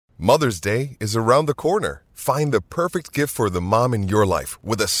Mother's Day is around the corner. Find the perfect gift for the mom in your life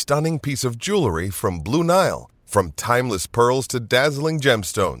with a stunning piece of jewelry from Blue Nile. From timeless pearls to dazzling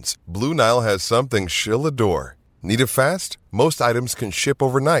gemstones, Blue Nile has something she'll adore. Need it fast? Most items can ship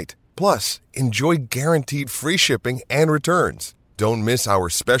overnight. Plus, enjoy guaranteed free shipping and returns. Don't miss our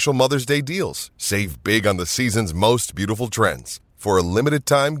special Mother's Day deals. Save big on the season's most beautiful trends. For a limited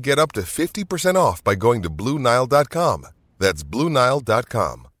time, get up to 50% off by going to BlueNile.com. That's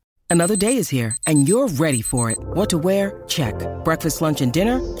BlueNile.com. Another day is here, and you're ready for it. What to wear? Check. Breakfast, lunch, and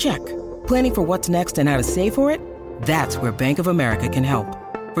dinner? Check. Planning for what's next and how to save for it? That's where Bank of America can help.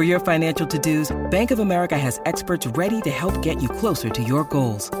 For your financial to-dos, Bank of America has experts ready to help get you closer to your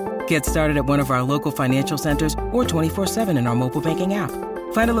goals. Get started at one of our local financial centers or 24/7 in our mobile banking app.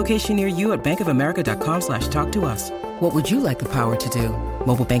 Find a location near you at bankofamerica.com/talktous. What would you like the power to do?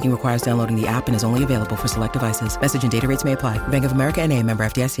 Mobile banking requires downloading the app and is only available for select devices. Message and data rates may apply. Bank of America N.A., member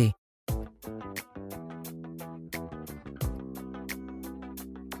FDIC.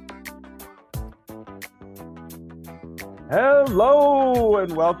 Hello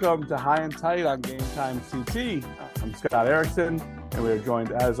and welcome to High and Tight on Game Time CT. I'm Scott Erickson, and we are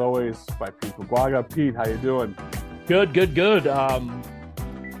joined, as always, by Pete Maguaga. Pete, how you doing? Good. We're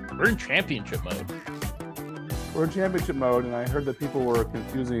in championship mode. We're in championship mode, and I heard that people were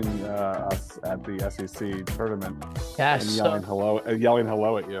confusing us at the SEC tournament. Yes, and yelling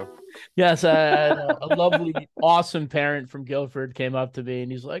hello at you. Yes, a lovely, awesome parent from Guilford came up to me,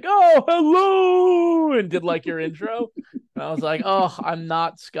 and he's like, "Oh, hello," and did like your intro. And I was like, "Oh, I'm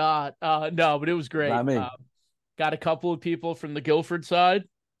not Scott." No, but it was great. Not me. Got a couple of people from the Guilford side.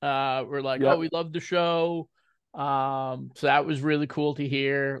 We're like, Yep. "Oh, we love the show." So that was really cool to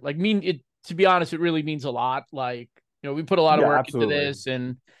hear. To be honest, it really means a lot. Like, we put a lot of work absolutely. into this,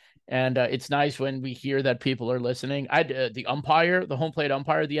 and it's nice when we hear that people are listening. The home plate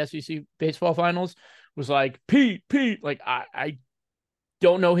umpire of the SEC baseball finals was like, Pete, like I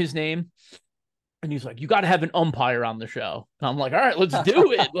don't know his name. And he's like, you got to have an umpire on the show. And I'm like, all right, let's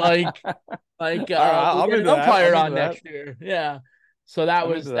do it. We'll get an umpire on next year. Yeah. So that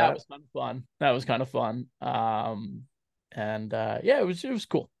was kind of fun. That was kind of fun. It was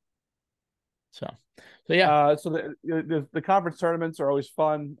cool. So yeah. So the conference tournaments are always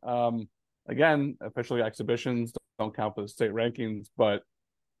fun. Again, officially exhibitions don't count for the state rankings, but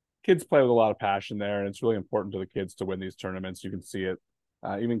kids play with a lot of passion there, and it's really important to the kids to win these tournaments. You can see it.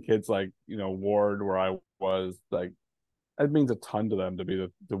 Even kids like Ward, where I was, like, it means a ton to them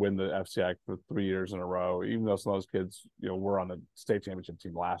to win the FCIAC for 3 years in a row. Even though some of those kids were on the state championship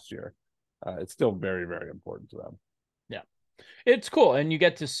team last year, it's still very, very important to them. Yeah. It's cool, and you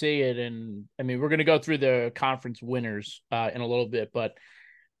get to see it. And I mean, we're going to go through the conference winners in a little bit, but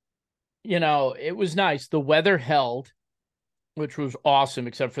it was nice. The weather held, which was awesome,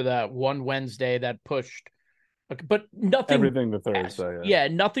 except for that one Wednesday that pushed. But nothing. Everything the Thursday. Yeah,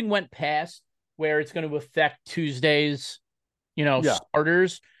 nothing went past where it's going to affect Tuesdays,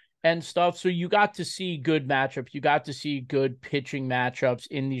 starters and stuff. So you got to see good matchups. You got to see good pitching matchups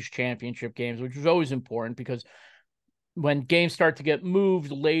in these championship games, which was always important, because when games start to get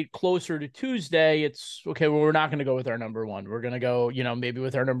moved late, closer to Tuesday, it's okay. Well, we're not going to go with our number one. We're going to go, maybe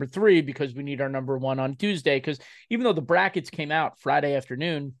with our number three, because we need our number one on Tuesday. Because even though the brackets came out Friday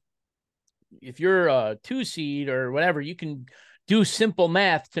afternoon, if you're a 2 seed or whatever, you can do simple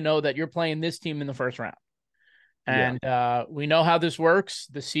math to know that you're playing this team in the first round. And we know how this works.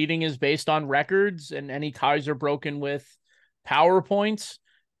 The seeding is based on records, and any ties are broken with PowerPoints.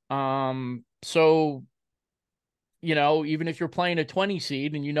 So, even if you're playing a 20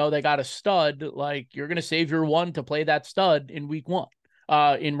 seed and they got a stud, like, you're going to save your one to play that stud in week one,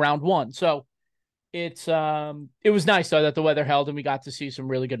 in round one. So it was nice, though, that the weather held and we got to see some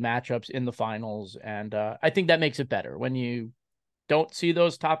really good matchups in the finals. And I think that makes it better when you don't see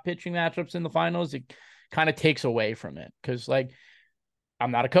those top pitching matchups in the finals. It kind of takes away from it, because, like,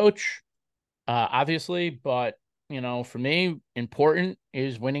 I'm not a coach, obviously, but for me, important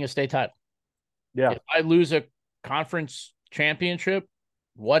is winning a state title. Yeah. If I lose a conference championship,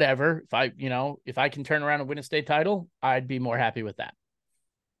 whatever, if I can turn around and win a state title, I'd be more happy with that.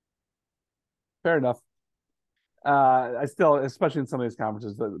 Fair enough. I still, especially in some of these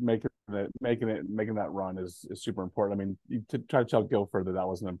conferences, that making that run is super important. I mean, you try to tell Guilford that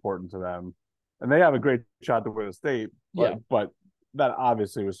wasn't important to them, and they have a great shot to win a state. But that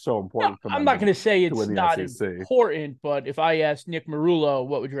obviously was so important for them. I'm not going to say it's not SEC. important, but if I asked Nick Marullo,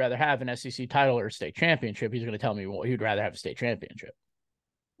 what would you rather have, an SEC title or a state championship, he's going to tell me he'd rather have a state championship.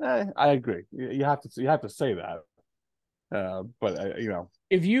 I agree. You have to say that. But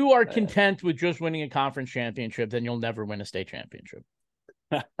if you are content with just winning a conference championship, then you'll never win a state championship.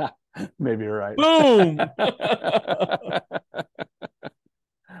 Maybe you're right. Boom.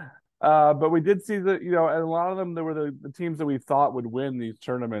 But we did see that, and a lot of them, there were the teams that we thought would win these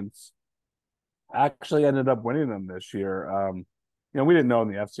tournaments actually ended up winning them this year. We didn't know in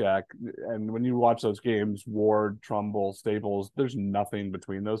the FCAC, and when you watch those games, Ward, Trumbull, Staples, there's nothing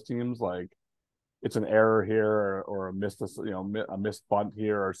between those teams. Like it's an error here or a missed, a missed bunt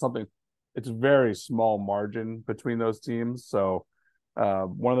here or something. It's a very small margin between those teams. So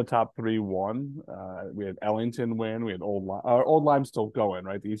one of the top three won. We had Ellington win. We had Old Lime still going,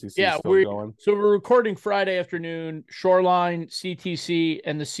 right? The ECC still going. So we're recording Friday afternoon. Shoreline, CTC,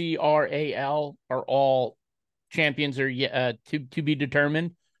 and the CRAL are all champions are to be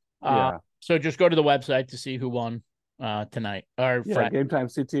determined. So just go to the website to see who won tonight. Game Time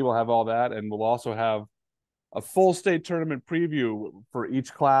CT will have all that, and we'll also have a full state tournament preview for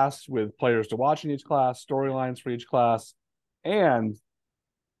each class with players to watch in each class, storylines for each class, and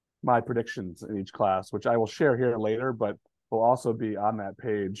my predictions in each class, which I will share here later, but will also be on that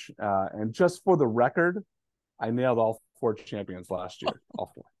page. And just for the record, I nailed all 4 champions last year,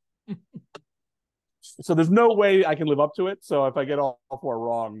 all 4. So there's no way I can live up to it. So if I get all 4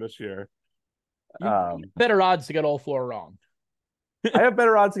 wrong this year, better odds to get all 4 wrong. I have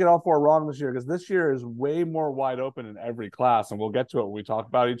better odds to get all 4 wrong this year because this year is way more wide open in every class, and we'll get to it when we talk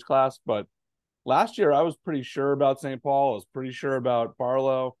about each class. But last year, I was pretty sure about St. Paul. I was pretty sure about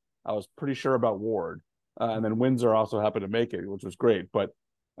Barlow. I was pretty sure about Ward. And then Windsor also happened to make it, which was great. But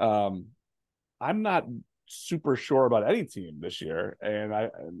I'm not super sure about any team this year. And I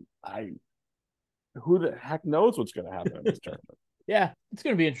who the heck knows what's going to happen in this tournament? Yeah, it's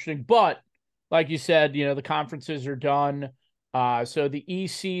going to be interesting. But like you said, the conferences are done. So the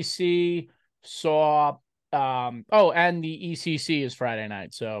ECC saw and the ECC is Friday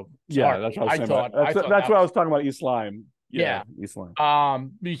night. So that's what I was saying. That's what I was talking about. East Lyme. Yeah, East Lyme.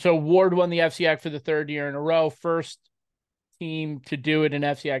 So Ward won the FCAC for the 3rd year in a row. First team to do it in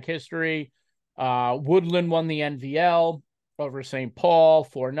FCAC history. Woodland won the NVL over St. Paul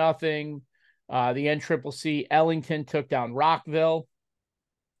 4-0. The NCCC Ellington took down Rockville.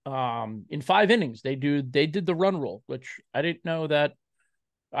 In 5 innings. They did the run rule, which I didn't know that.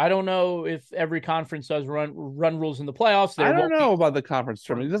 I don't know if every conference does run rules in the playoffs. I don't know about the conference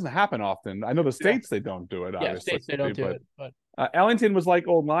tournament. It doesn't happen often. I know the states they don't do it. Yeah, states they don't do it. But Ellington was like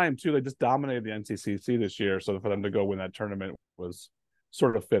Old Lyme too. They just dominated the NCCC this year, so for them to go win that tournament was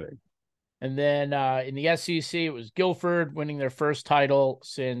sort of fitting. And then in the SEC, it was Guilford winning their first title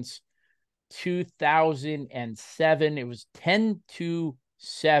since 2007. It was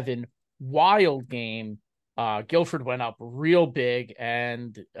 10-7, wild game. Guilford went up real big,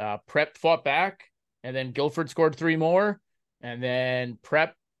 and Prep fought back, and then Guilford scored 3 more, and then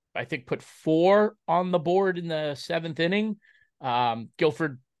Prep, I think, put 4 on the board in the 7th inning.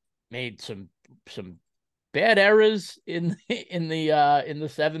 Guilford made some bad errors in the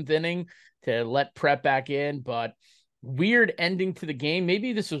 7th inning to let Prep back in, but weird ending to the game.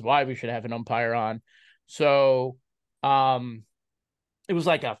 Maybe this is why we should have an umpire on. So, it was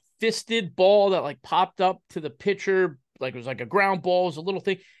like a fisted ball that like popped up to the pitcher, like it was like a ground ball, it was a little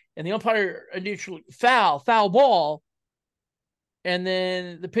thing, and the umpire initially foul ball, and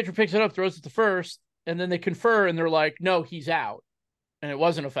then the pitcher picks it up, throws it to first, and then they confer, and they're like, no, he's out, and it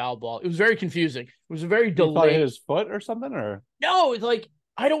wasn't a foul ball. It was very confusing. It was a very delayed. Hit his foot or something, or no? It's like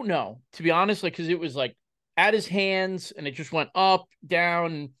I don't know, to be honest, like because it was like at his hands, and it just went up,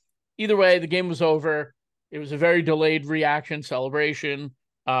 down. Either way, the game was over. It was a very delayed reaction celebration,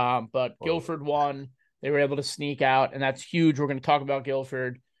 but Guilford won. They were able to sneak out, and that's huge. We're going to talk about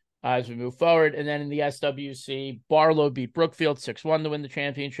Guilford as we move forward. And then in the SWC, Barlow beat Brookfield 6-1 to win the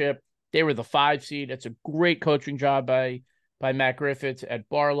championship. They were the 5 seed. It's a great coaching job by Matt Griffiths at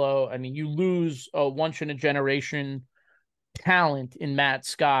Barlow. I mean, you lose a once-in-a-generation talent in Matt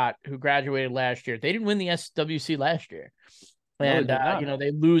Scott, who graduated last year. They didn't win the SWC last year. And, they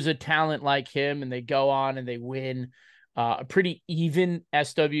lose a talent like him, and they go on and they win a pretty even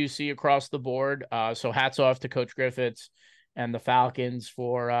SWC across the board. So hats off to Coach Griffiths and the Falcons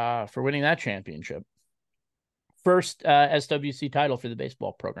for winning that championship. First SWC title for the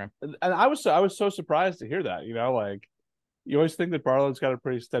baseball program. And I was so surprised to hear that, like you always think that Barlow's got a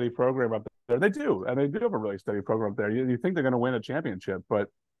pretty steady program up there. They do. And they do have a really steady program up there. You think they're going to win a championship, but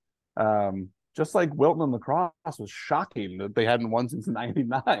just like Wilton and Lacrosse was shocking that they hadn't won since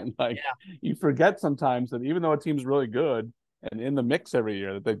 '99. You forget sometimes that even though a team's really good and in the mix every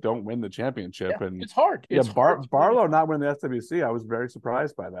year, that they don't win the championship. Yeah, and it's hard. Barlow not winning the SWC, I was very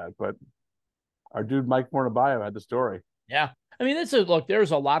surprised by that. But our dude Mike Fornabayo had the story. Yeah, I mean,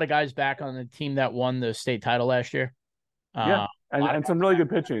 there's a lot of guys back on the team that won the state title last year. and some really good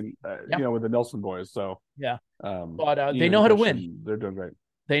pitching, Yeah. with the Nelson boys. So Yeah. um, But they Ian know and how to win. Christian, they're doing great.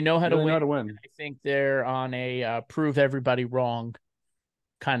 They know how They to really know win. how to win. I think they're on a prove everybody wrong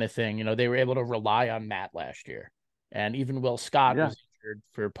kind of thing. They were able to rely on Matt last year, and even Will Scott Yeah. was injured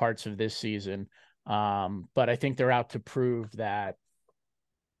for parts of this season. But I think they're out to prove that,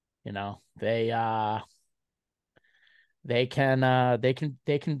 they can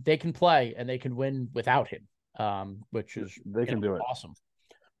play and they can win without him, which is They can do it. awesome.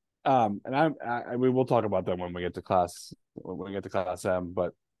 And we will talk about them when we get to class M,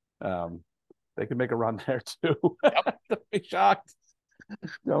 but they can make a run there too. Yep. Don't be shocked.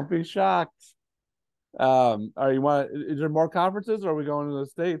 Don't be shocked. Is there more conferences or are we going to the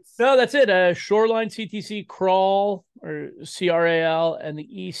States? No, that's it. Shoreline, CTC, Crawl or CRAL, and the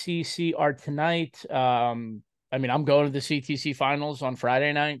ECC are tonight. I'm going to the CTC finals on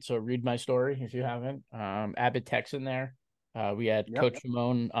Friday night, so read my story if you haven't. Abbott Tech's in there. We had Coach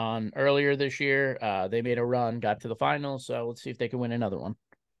Simone on earlier this year. They made a run, got to the finals, so let's see if they can win another one.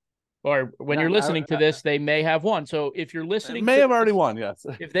 Or when you're listening to this, they may have won. So if you're listening, may have already won. Yes.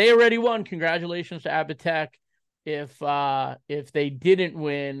 If they already won, congratulations to Abbott Tech. If they didn't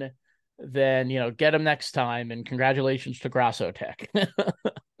win, then get them next time, and congratulations to Grasso Tech.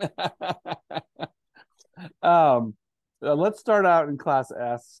 Let's start out in Class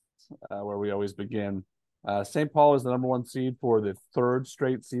S, where we always begin. St. Paul is the number 1 seed for the 3rd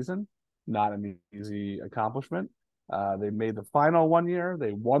straight season. Not an easy accomplishment. They made the final one year.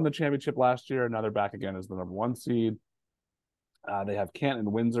 They won the championship last year. Now they're back again as the number 1 seed. They have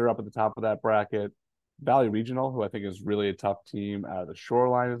Canton Windsor up at the top of that bracket. Valley Regional, who I think is really a tough team out of the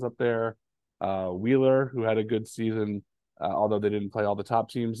Shoreline, is up there. Wheeler, who had a good season, although they didn't play all the top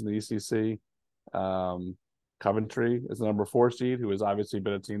teams in the ECC. Coventry is the number 4 seed, who has obviously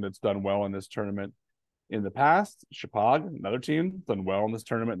been a team that's done well in this tournament in the past. Chippewa, another team done well in this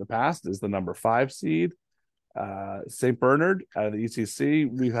tournament in the past, is the number 5 seed. St. Bernard out of the ECC,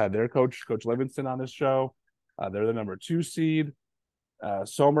 we've had their coach Livingston, on this show. They're the number 2 seed.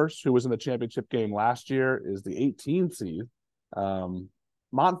 Somers, who was in the championship game last year, is the 18 seed.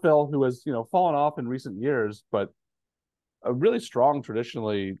 Montville, who has fallen off in recent years, but a really strong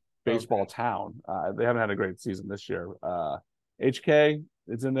traditionally baseball town. They haven't had a great season this year. HK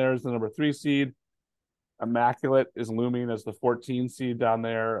is in there as the number 3 seed. Immaculate is looming as the 14 seed down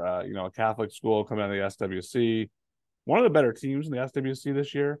there. A Catholic school coming out of the SWC. One of the better teams in the SWC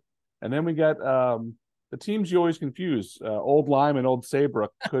this year. And then we get the teams you always confuse. Old Lyme and Old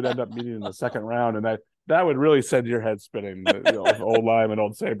Saybrook could end up meeting in the second round, and that would really send your head spinning. If Old Lyme and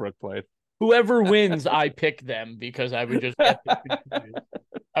Old Saybrook played. Whoever wins, I pick them, because I would just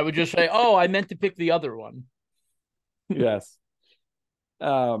I would just say, "Oh, I meant to pick the other one." Yes.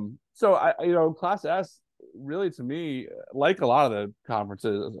 So Class S, really, to me, like a lot of the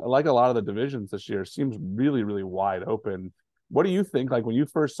conferences, like a lot of the divisions this year, seems really, really wide open. What do you think? Like, when you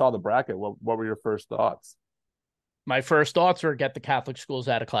first saw the bracket, what were your first thoughts? My first thoughts were get the Catholic schools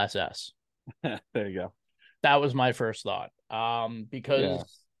out of Class S. There you go. That was my first thought. Because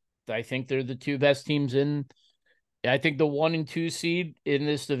I think they're the 2 best teams in. I think the 1 and 2 seed in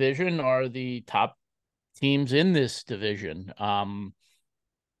this division are the top teams in this division.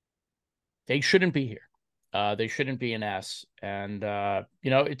 They shouldn't be here. They shouldn't be an S. And,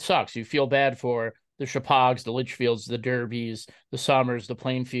 it sucks. You feel bad for the Chippewas, the Litchfields, the Derbies, the Somers, the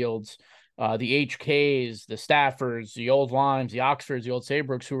Plainfields, the HKs, the Staffords, the Old Limes, the Oxfords, the Old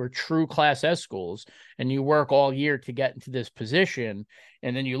Saybrookes, who are true Class S schools. And you work all year to get into this position.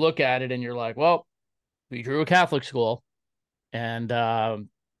 And then you look at it and you're like, well, we drew a Catholic school. And, we're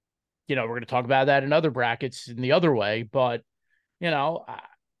going to talk about that in other brackets in the other way. But,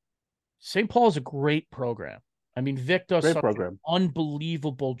 St. Paul is a great program. I mean, Vic does such an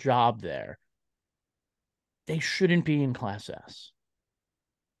unbelievable job there. They shouldn't be in Class S.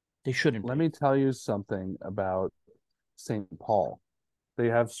 They shouldn't. Let me tell you something about St. Paul. They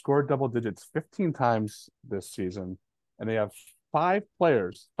have scored double digits 15 times this season, and they have 5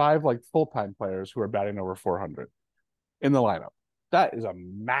 full-time players who are batting over 400 in the lineup. That is a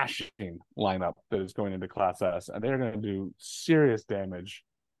mashing lineup that is going into Class S, and they're going to do serious damage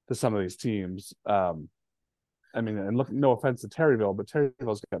to some of these teams. And look, no offense to Terryville, but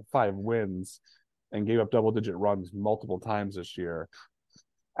Terryville's got 5 wins and gave up double-digit runs multiple times this year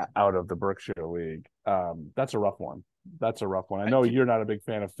out of the Berkshire League. That's a rough one. I know you're not a big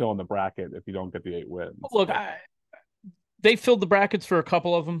fan of filling the bracket if you don't get the 8 wins. Look, they filled the brackets for a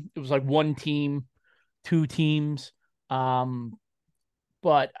couple of them. It was like 1 team, 2 teams. But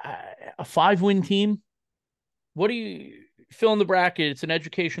a 5-win team, what do you fill in the bracket? It's an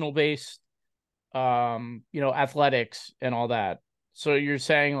educational base. athletics and all that. So you're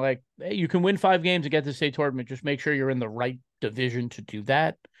saying like, hey, you can win 5 games and get to the state tournament. Just make sure you're in the right division to do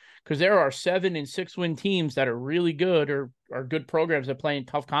that. Because there are 7 and 6 win teams that are really good or are good programs that play in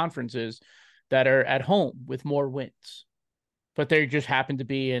tough conferences that are at home with more wins, but they just happen to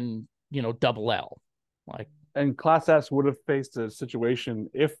be in, double L. And Class S would have faced a situation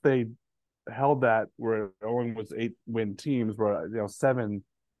if they held that where it only was 8-win teams, where 7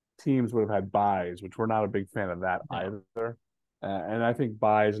 teams would have had buys, which we're not a big fan of that either. And I think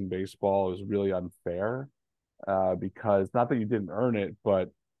buys in baseball is really unfair because not that you didn't earn it,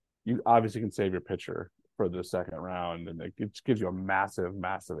 but you obviously can save your pitcher for the second round, and it gives you a massive,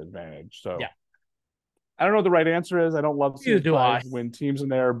 massive advantage. So, I don't know what the right answer is. I don't love seeing 5-win teams in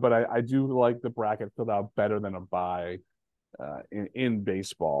there, but I do like the bracket filled out better than a bye in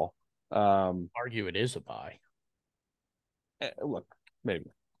baseball. Argue it is a bye. Look,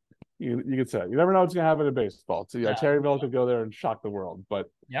 maybe you could say you never know what's going to happen in baseball. So Terryville could go there and shock the world, but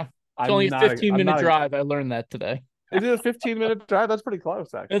it's only a 15-minute drive. I learned that today. Is it a 15-minute drive? That's pretty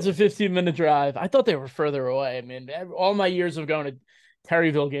close, actually. It's a 15-minute drive. I thought they were further away. I mean, all my years of going to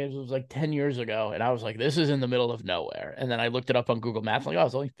Terryville games was like 10 years ago, and I was like, this is in the middle of nowhere. And then I looked it up on Google Maps, like, oh,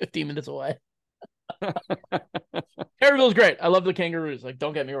 it's only 15 minutes away. Terryville's great. I love the Kangaroos. Like,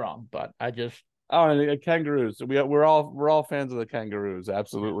 don't get me wrong, but I just and the Kangaroos. We're all fans of the Kangaroos.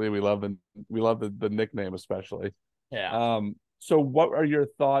 Absolutely, we love the nickname especially. Yeah. So what are your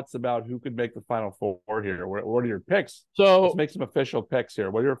thoughts about who could make the Final Four here? What are your picks? So let's make some official picks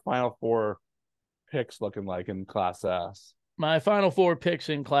here. What are your Final Four picks looking like in Class S? My Final Four picks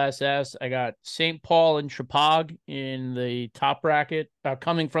in Class S, I got St. Paul and Chippewa in the top bracket,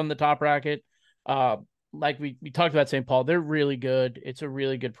 coming from the top bracket. Like we talked about St. Paul, they're really good. It's a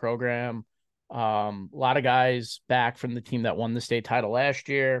really good program. A lot of guys back from the team that won the state title last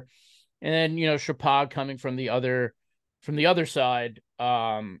year. And then, Chippewa coming from the other side.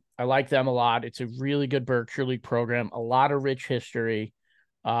 I like them a lot. It's a really good Berkshire League program, a lot of rich history.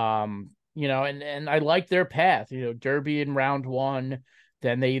 And I like their path, Derby in round 1,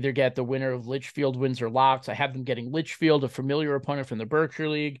 then they either get the winner of Litchfield, Windsor Locks. I have them getting Litchfield, a familiar opponent from the Berkshire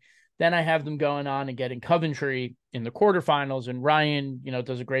League. Then I have them going on and getting Coventry in the quarterfinals. And Ryan,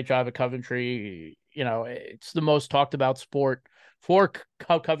 does a great job at Coventry. It's the most talked about sport for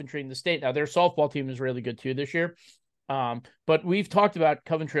Coventry in the state. Now, their softball team is really good too this year. But we've talked about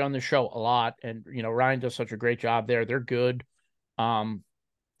Coventry on the show a lot. And, Ryan does such a great job there. They're good. And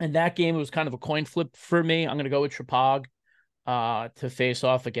that game was kind of a coin flip for me. I'm going to go with Chippewa to face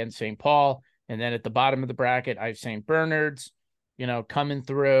off against St. Paul. And then at the bottom of the bracket, I have St. Bernard's, coming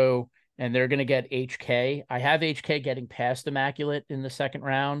through, and they're going to get HK. I have HK getting past Immaculate in the second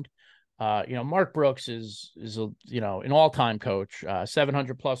round. Mark Brooks is an all-time coach,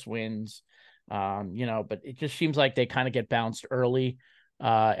 700 plus wins. But it just seems like they kind of get bounced early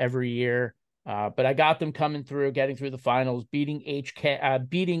every year. But I got them coming through, getting through the finals, beating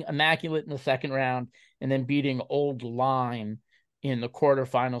beating Immaculate in the second round, and then beating Old Lyme in the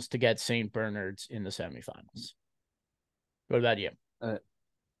quarterfinals to get St. Bernard's in the semifinals. What about you? I'm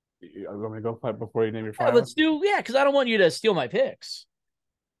going to go before you name your finals. Let's do, because I don't want you to steal my picks.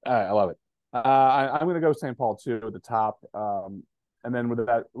 All right, I love it. I'm going to go St. Paul too at the top, and then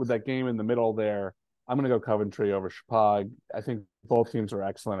with that game in the middle there, I'm going to go Coventry over Chippewa. I think both teams are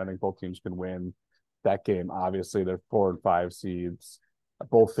excellent. I think both teams can win that game. Obviously, they're 4 and 5 seeds,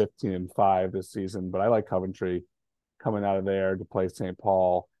 both 15 and 5 this season. But I like Coventry coming out of there to play St.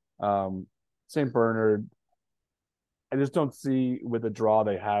 Paul. St. Bernard, I just don't see with the draw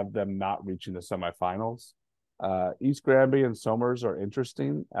they have them not reaching the semifinals. East Granby and Somers are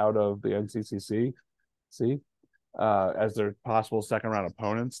interesting out of the NCCC. As their possible second round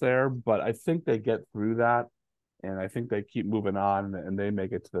opponents there, but I think they get through that, and I think they keep moving on and they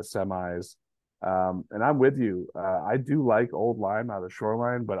make it to the semis. And I'm with you. I do like Old Lyme out of the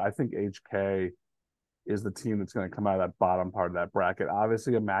Shoreline, but I think HK is the team that's going to come out of that bottom part of that bracket.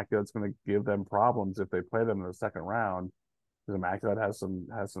 Obviously, Immaculate's going to give them problems if they play them in the second round, because Immaculate has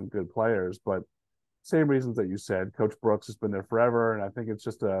some good players, but same reasons that you said. Coach Brooks has been there forever, and I think it's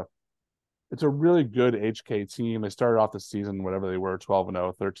a really good HK team. They started off the season, whatever they were,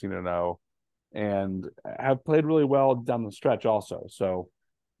 12-0, 13-0, and have played really well down the stretch also. So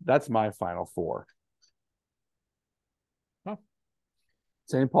that's my Final Four. Huh.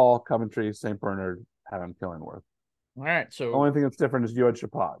 St. Paul, Coventry, St. Bernard, Haddam, Killingworth. All right. So the only thing that's different is you had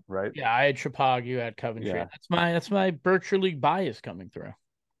Chippewa, right? Yeah, I had Chippewa, you had Coventry. Yeah. That's my Berkshire League bias coming through.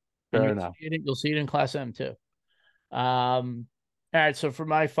 Fair enough. You'll see it in Class M too. All right, so for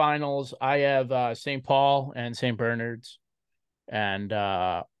my finals, I have St. Paul and St. Bernard's. And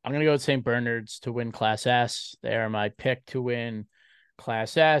I'm going to go with St. Bernard's to win Class S. They are my pick to win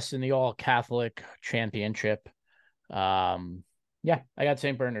Class S in the All-Catholic Championship. Yeah, I got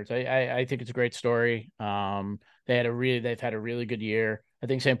St. Bernard's. I think it's a great story. They've had a really good year. I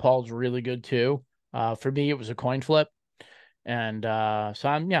think St. Paul's really good too. For me, it was a coin flip. And so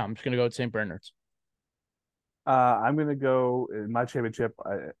I'm just going to go with St. Bernard's. I'm going to go in my championship.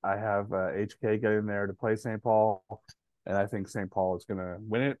 I have HK getting there to play St. Paul, and I think St. Paul is going to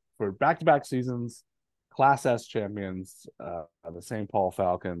win it for back-to-back seasons. Class S champions, the St. Paul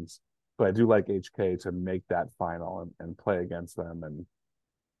Falcons. But I do like HK to make that final and play against them, and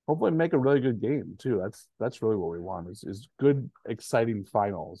hopefully make a really good game too. That's really what we want is good, exciting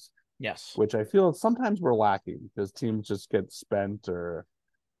finals. Yes, which I feel sometimes we're lacking because teams just get spent or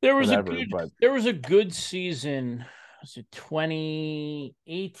there was whatever, there was a good season. Was it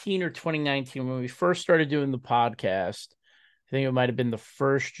 2018 or 2019 when we first started doing the podcast? I think it might have been the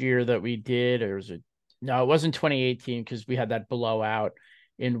first year that we did, or no, it wasn't 2018 because we had that blowout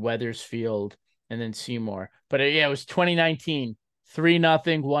in Wethersfield and then Seymour. But it was 2019, 3-0,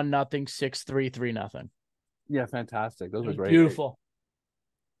 1-0, 6-3, 3-0. Yeah, fantastic. Those were great. Beautiful.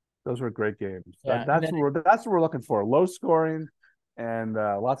 Those were great games. Yeah, that's what we're looking for. Low scoring and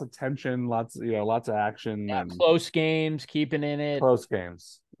lots of tension, lots of action. Yeah, and close games, keeping in it. Close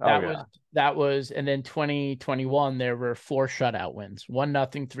games. That was, and then 2021 there were 4 shutout wins: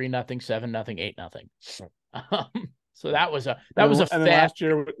 1-0, 3-0, 7-0, 8-0. So that was a fast.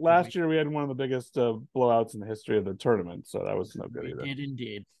 Last year we had one of the biggest blowouts in the history of the tournament. So that was no good either. Did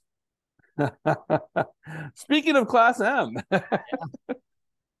indeed. Speaking of Class M,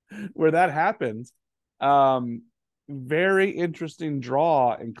 where that happens, very interesting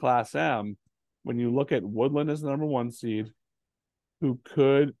draw in Class M when you look at Woodland as the number 1 seed, who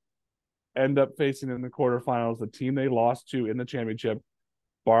could end up facing in the quarterfinals the team they lost to in the championship,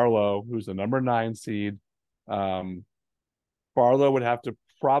 Barlow, who's the number 9 seed. Barlow would have to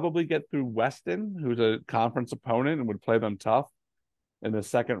probably get through Weston, who's a conference opponent, and would play them tough in the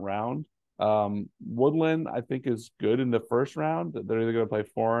second round. Woodland, I think, is good in the first round. They're either going to play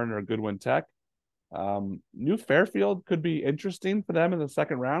Foreign or Goodwin Tech. New Fairfield could be interesting for them in the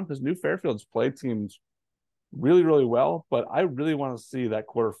second round because New Fairfield's played teams really, really well, but I really want to see that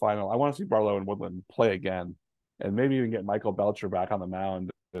quarterfinal. I want to see Barlow and Woodland play again and maybe even get Michael Belcher back on the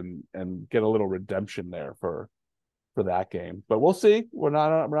mound and get a little redemption there for that game. But we'll see. We're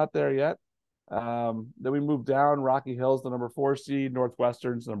not there yet. Then we move down. Rocky Hill's the number 4 seed.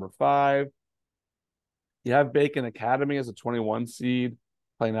 Northwestern's number 5. You have Bacon Academy as a 21 seed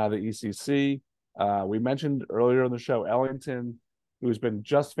playing out of the ECC. We mentioned earlier in the show Ellington, who's been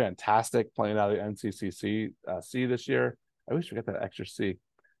just fantastic playing out of the NCCC C this year. I wish we got that extra C.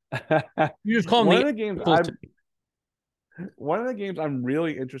 You just call one of the games I'm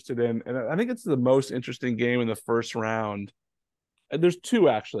really interested in, and I think it's the most interesting game in the first round. And there's 2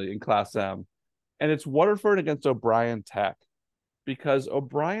 actually in Class M, and it's Waterford against O'Brien Tech, because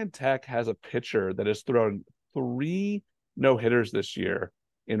O'Brien Tech has a pitcher that has thrown 3 no-hitters this year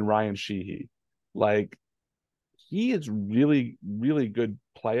in Ryan Sheehy. Like, he is really, really good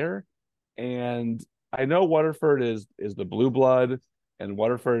player. And I know Waterford is the blue blood, and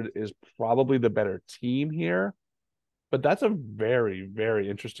Waterford is probably the better team here. But that's a very, very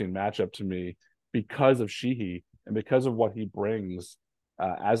interesting matchup to me because of Sheehy and because of what he brings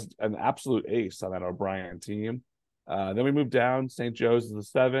as an absolute ace on that O'Brien team. Then we move down. St. Joe's is the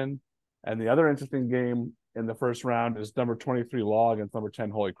 7. And the other interesting game in the first round is number 23 Law against number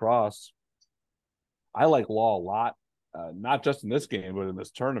 10 Holy Cross. I like Law a lot, not just in this game, but in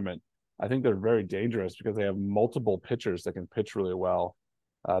this tournament. I think they're very dangerous because they have multiple pitchers that can pitch really well.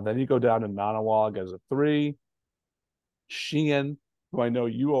 Then you go down to Nonawag as a 3. Sheehan, who I know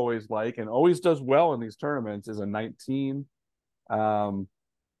you always like and always does well in these tournaments, is a 19. And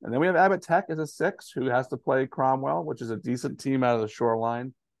then we have Abbott Tech as a 6, who has to play Cromwell, which is a decent team out of the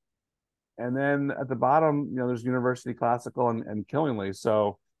Shoreline. And then at the bottom, there's University Classical and Killingly.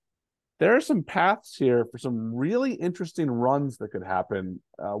 So there are some paths here for some really interesting runs that could happen.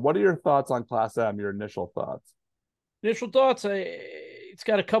 What are your thoughts on Class M, your initial thoughts? It's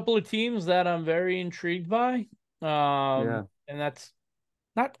got a couple of teams that I'm very intrigued by. And that's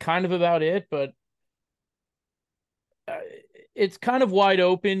not kind of about it, but it's kind of wide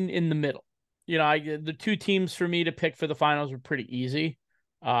open in the middle. The 2 teams for me to pick for the finals are pretty easy.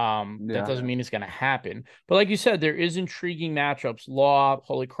 That doesn't mean it's going to happen, but like you said, there is intriguing matchups. Law,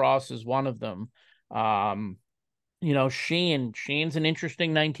 Holy Cross is one of them. Shane's an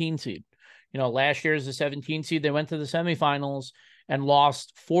interesting 19 seed. Last year as a 17 seed, they went to the semifinals and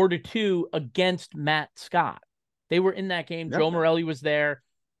lost 4-2 against Matt Scott. They were in that game. Joe Morelli was there.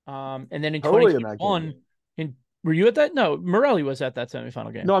 And then in totally 2021, were you at that? No, Morelli was at that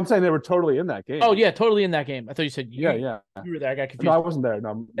semifinal game. No, I'm saying they were totally in that game. Oh yeah, totally in that game. I thought you said you were there. I got confused. No, I wasn't there.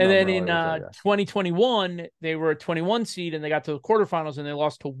 No, and then in 2021, they were a 21 seed and they got to the quarterfinals and they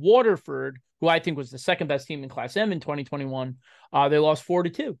lost to Waterford, who I think was the second best team in Class M in 2021. They lost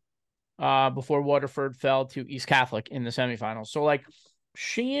 4-2 before Waterford fell to East Catholic in the semifinals. So like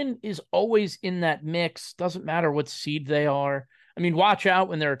Sheehan is always in that mix. Doesn't matter what seed they are. I mean, watch out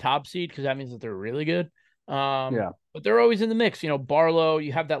when they're a top seed because that means that they're really good. But they're always in the mix. Barlow,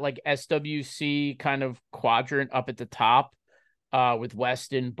 you have that like SWC kind of quadrant up at the top with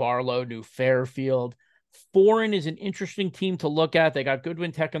Weston, Barlow, New Fairfield. Foreign is an interesting team to look at. They got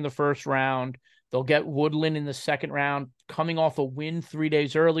Goodwin Tech in the first round. They'll get Woodland in the second round, coming off a win 3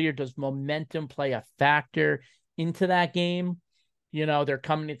 days earlier. Does momentum play a factor into that game? They're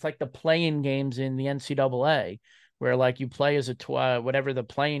coming. It's like the play-in games in the NCAA, where like you play as whatever the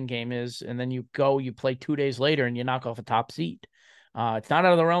play-in game is, and then you play 2 days later, and you knock off a top seed. It's not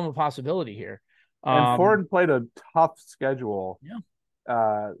out of the realm of possibility here. And Ford played a tough schedule. Yeah.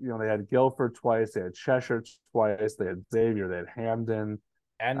 They had Guilford twice, they had Cheshire twice, they had Xavier, they had Hamden.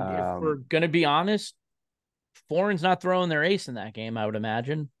 And if we're going to be honest, Foreign's not throwing their ace in that game, I would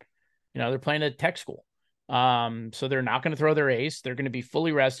imagine. They're playing a tech school. So they're not going to throw their ace. They're going to be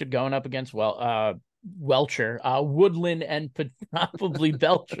fully rested going up against Welcher, Woodland, and probably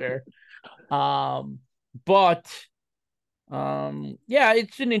Belcher. It's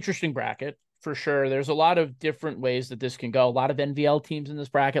an interesting bracket for sure. There's a lot of different ways that this can go. A lot of NVL teams in this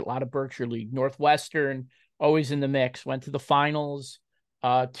bracket, a lot of Berkshire League. Northwestern, always in the mix, went to the finals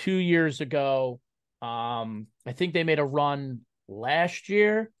 2 years ago. I think they made a run last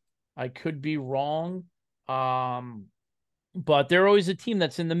year. I could be wrong. But they're always a team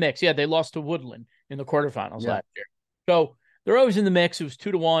that's in the mix. Yeah, they lost to Woodland in the quarterfinals last year. So they're always in the mix. It was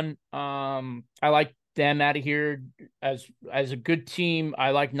 2-1. I like them out of here as a good team.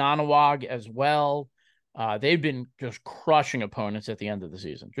 I like Nanawag as well. They've been just crushing opponents at the end of the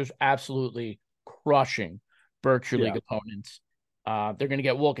season. Just absolutely crushing Berkshire League opponents. They're going to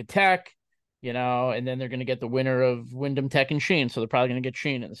get Wolcott Tech, and then they're going to get the winner of Wyndham Tech and Sheen. So they're probably going to get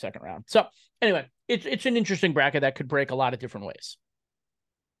Sheen in the second round. So anyway, it's an interesting bracket that could break a lot of different ways.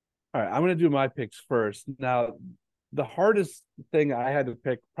 All right, I'm going to do my picks first. Now, the hardest thing I had to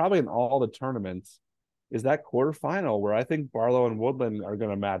pick, probably in all the tournaments, is that quarterfinal where I think Barlow and Woodland are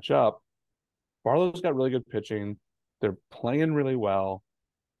going to match up. Barlow's got really good pitching. They're playing really well.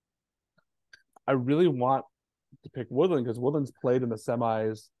 I really want to pick Woodland because Woodland's played in the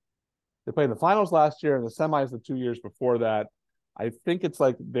semis. They played in the finals last year and the semis the 2 years before that. I think it's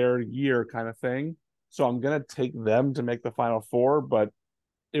like their year kind of thing. So I'm going to take them to make the Final Four, but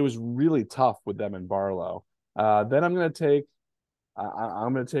it was really tough with them and Barlow. Then I'm going to take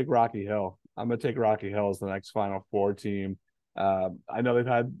Rocky Hill. I'm going to take Rocky Hill as the next Final Four team. I know they've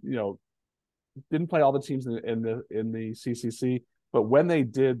had, didn't play all the teams in the CCC, but when they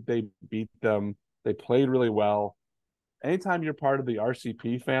did, they beat them. They played really well. Anytime you're part of the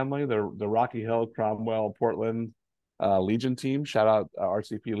RCP family, the Rocky Hill, Cromwell, Portland Legion team, shout out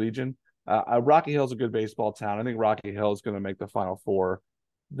RCP Legion. Rocky Hill's a good baseball town. I think Rocky Hill is going to make the Final Four.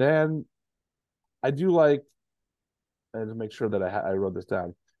 Then I do like, and to make sure that I wrote this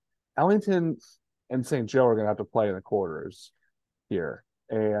down, Ellington and St. Joe are going to have to play in the quarters here.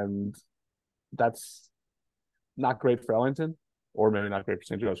 And that's not great for Ellington, or maybe not great for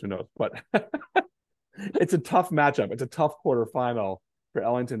St. Joe's, who knows. But it's a tough matchup. It's a tough quarterfinal for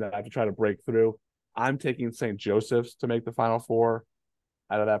Ellington that I have to try to break through. I'm taking St. Joseph's to make the Final Four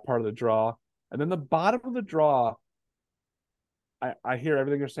out of that part of the draw. And then the bottom of the draw, I hear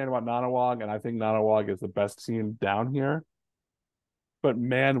everything you're saying about Nanawag, and I think Nanawag is the best team down here. But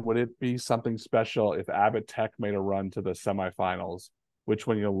man, would it be something special if Abbott Tech made a run to the semifinals, which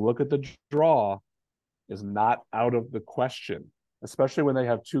when you look at the draw is not out of the question, especially when they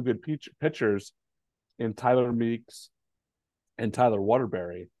have two good pitchers in Tyler Meeks and Tyler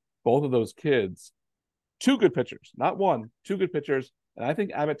Waterbury. Both of those kids, two good pitchers, not one, two good pitchers. And I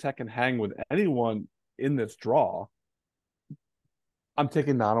think Abbott Tech can hang with anyone in this draw. I'm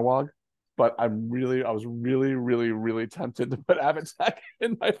taking Nanawag, but I was really, really, really tempted to put Abbott Tech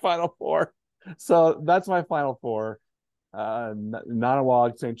in my Final Four. So that's my Final Four.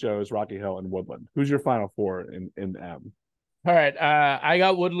 Nanawag, St. Joe's, Rocky Hill, and Woodland. Who's your Final Four in M? All right. I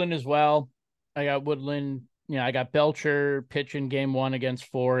got Woodland as well. I got Woodland. I got Belcher pitching game 1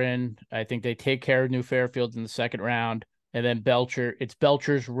 against Foreign. I think they take care of New Fairfield in the second round. And then it's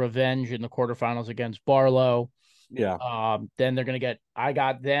Belcher's revenge in the quarterfinals against Barlow. Yeah. Then they're going to I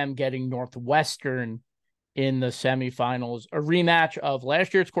got them getting Northwestern in the semifinals, a rematch of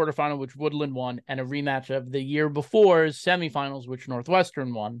last year's quarterfinal, which Woodland won, and a rematch of the year before's semifinals, which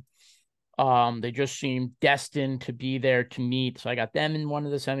Northwestern won. They just seem destined to be there to meet. So I got them in one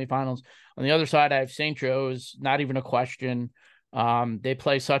of the semifinals. On the other side, I have St. Joe's, not even a question. They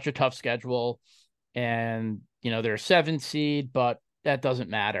play such a tough schedule, and they're a 7th seed, but that doesn't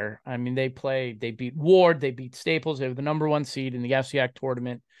matter. I mean, they beat Ward, they beat Staples, they were the number 1 seed in the FCIAC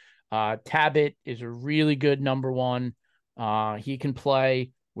tournament. Tabit is a really good number 1. He can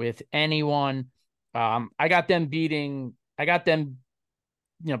play with anyone. I got them beating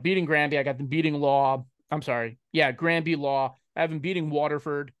Granby. I got them beating Law. I'm sorry. Yeah, Granby, Law. I have them beating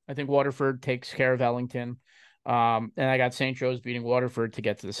Waterford. I think Waterford takes care of Ellington. And I got St. Joe's beating Waterford to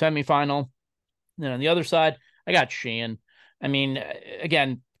get to the semifinal. And then on the other side, I got Sheehan. I mean,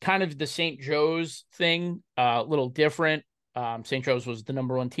 again, kind of the St. Joe's thing, a little different. St. Joe's was the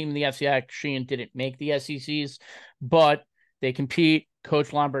number 1 team in the FCIAC. Sheehan didn't make the SECs, but they compete.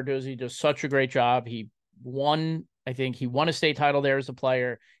 Coach Lombardozzi does such a great job. I think he won a state title there as a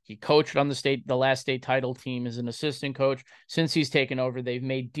player. He coached on the last state title team as an assistant coach. Since he's taken over, they've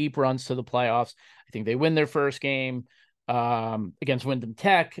made deep runs to the playoffs. I think they win their first game against Wyndham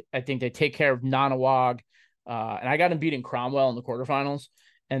Tech. I think they take care of Nonawag. And I got him beating Cromwell in the quarterfinals.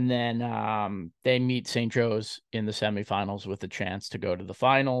 And then they meet St. Joe's in the semifinals with a chance to go to the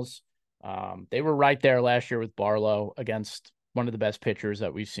finals. They were right there last year with Barlow against one of the best pitchers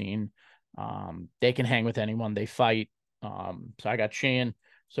that we've seen. They can hang with anyone. They fight. So I got Sheehan.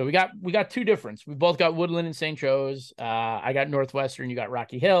 So we got 2 difference. We both got Woodland and St. Joe's. I got Northwestern. You got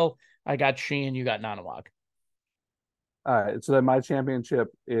Rocky Hill. I got Sheehan. You got Nonawag. All right. So then my championship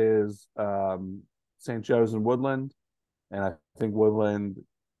is St. Joe's and Woodland. And I think Woodland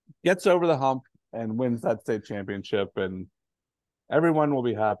gets over the hump and wins that state championship. And everyone will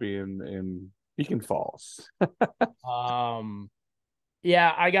be happy in Beacon Falls.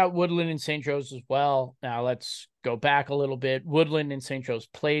 Yeah, I got Woodland and St. Joe's as well. Now let's go back a little bit. Woodland and St. Joe's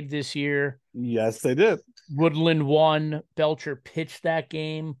played this year. Yes, they did. Woodland won. Belcher pitched that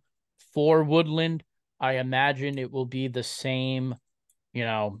game for Woodland. I imagine it will be the same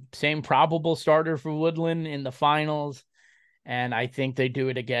probable starter for Woodland in the finals. And I think they do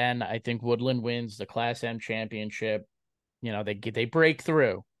it again. I think Woodland wins the Class M championship. They break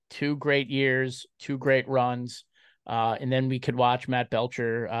through. 2 great years, 2 great runs. And then we could watch Matt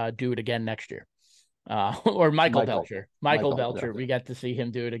Belcher do it again next year. Or Michael Belcher. Michael Belcher. Yeah. We get to see him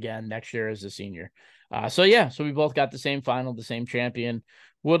do it again next year as a senior. So we both got the same final, the same champion.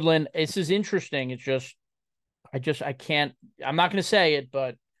 Woodland, this is interesting. It's just, I can't, I'm not going to say it,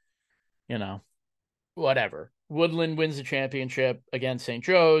 but, whatever. Woodland wins the championship against St.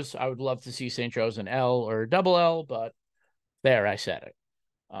 Joe's. I would love to see St. Joe's an L or double L, but there, I said it.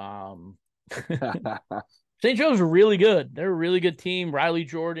 St. Joe's are really good. They're a really good team. Riley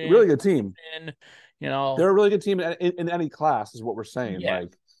Jordan. Really good team. And, they're a really good team in any class is what we're saying. Yeah.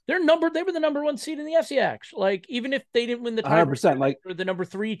 They were the number 1 seed in the FCIAC. Like, even if they didn't win the title, 100%, they're the number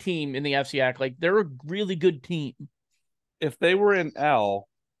 3 team in the FCIAC. Like, they're a really good team. If they were in L,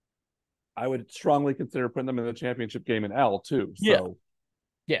 I would strongly consider putting them in the championship game in L too. So.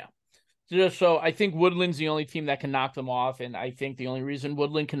 Yeah. So I think Woodland's the only team that can knock them off, and I think the only reason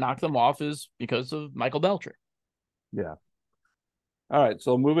Woodland can knock them off is because of Michael Belcher. Yeah. All right,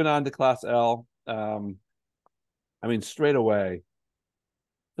 so moving on to Class L. Straight away,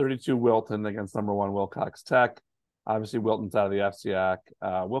 32 Wilton against number 1 Wilcox Tech. Obviously, Wilton's out of the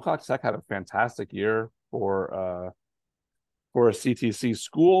FCIAC. Wilcox Tech had a fantastic year for a CTC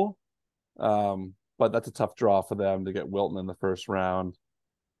school, but that's a tough draw for them to get Wilton in the first round.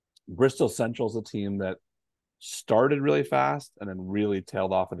 Bristol Central's a team that started really fast and then really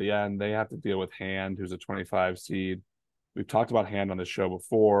tailed off at the end. They have to deal with Hand, who's a 25 seed. We've talked about Hand on this show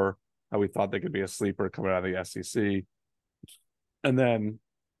before, how we thought they could be a sleeper coming out of the SEC. And then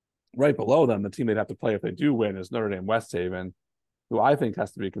right below them, the team they'd have to play if they do win is Notre Dame West Haven, who I think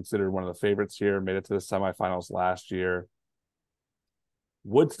has to be considered one of the favorites here, made it to the semifinals last year.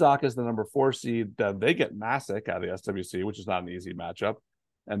 Woodstock is the number 4 seed. They get Massac out of the SWC, which is not an easy matchup.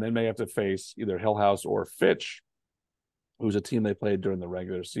 And then they have to face either Hillhouse or Fitch, who's a team they played during the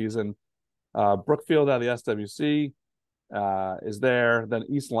regular season. Brookfield out of the SWC is there. Then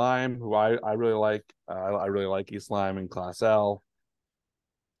East Lyme, who I really like. I really like East Lyme in Class L.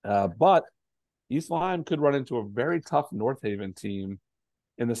 But East Lyme could run into a very tough North Haven team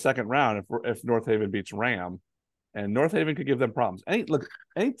in the second round if North Haven beats Ram. And North Haven could give them problems.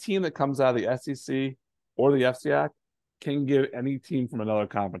 Any team that comes out of the SEC or the FCIAC can give any team from another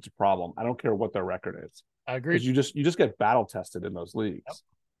conference a problem. I don't care what their record is. I agree. You just get battle tested in those leagues.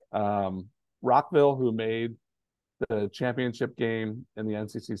 Yep. Rockville, who made the championship game in the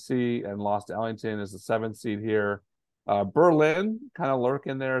NCCC and lost to Ellington, is the 7th seed here. Berlin kind of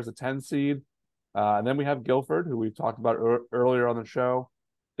lurking there as a 10 seed. And then we have Guildford, who we've talked about earlier on the show.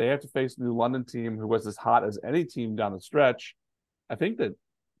 They have to face New London team, who was as hot as any team down the stretch. I think that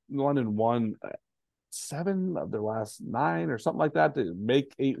New London won 7 of their last 9 or something like that to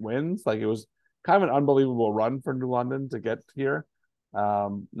make 8 wins. Like, it was kind of an unbelievable run for New London to get here.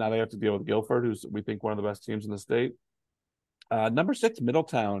 Now they have to deal with Guildford, who's, we think, one of the best teams in the state. Number 6,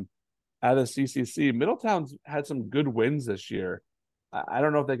 Middletown at a CCC. Middletown's had some good wins this year. I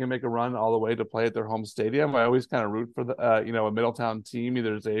don't know if they can make a run all the way to play at their home stadium. I always kind of root for the a Middletown team,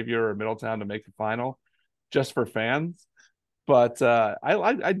 either Xavier or Middletown, to make the final, just for fans. But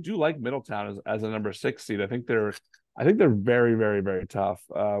I do like Middletown as a number 6 seed. I think they're very, very, very tough.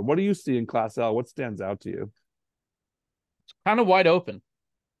 What do you see in Class L? What stands out to you? Kind of wide open.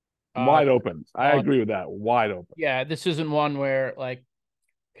 Wide open. I agree with that. Wide open. Yeah, this isn't one where, like,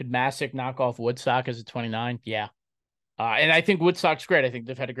 could Massac knock off Woodstock as a 29? Yeah. And I think Woodstock's great. I think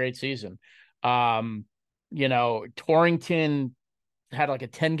they've had a great season. Torrington had like a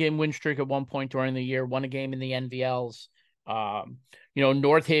 10-game win streak at one point during the year, won a game in the NVLs.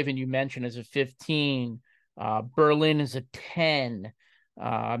 North Haven, you mentioned, is a 15. Berlin is a 10.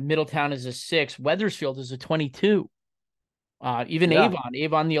 Middletown is a 6. Wethersfield is a 22. Even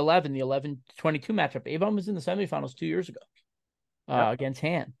Avon the 11, the 11-22 matchup. Avon was in the semifinals 2 years ago against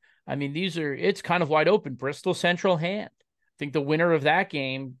Han. I mean, it's kind of wide open. Bristol Central, Han. I think the winner of that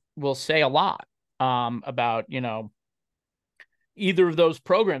game will say a lot about, either of those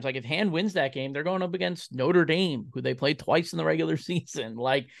programs. Like, if Han wins that game, they're going up against Notre Dame, who they played twice in the regular season.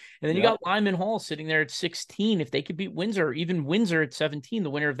 And then you got Lyman Hall sitting there at 16. If they could beat Windsor, or even Windsor at 17,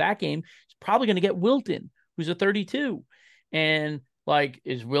 the winner of that game is probably going to get Wilton, who's a 32. And,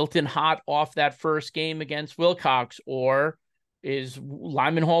 is Wilton hot off that first game against Wilcox, or is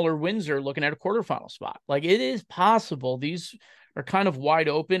Lyman Hall or Windsor looking at a quarterfinal spot? It is possible. These are kind of wide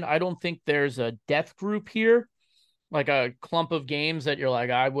open. I don't think there's a death group here, like a clump of games that you're like,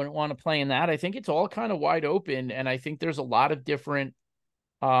 I wouldn't want to play in that. I think it's all kind of wide open, and I think there's a lot of different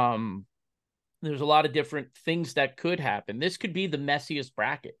things that could happen. This could be the messiest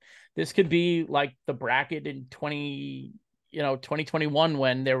bracket. This could be like the bracket in 2021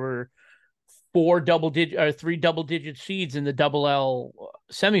 when there were 3 double-digit seeds in the double L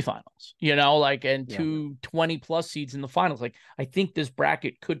semifinals, and 2 20+ seeds in the finals. I think this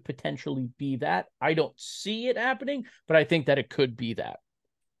bracket could potentially be that. I don't see it happening, but I think that it could be that.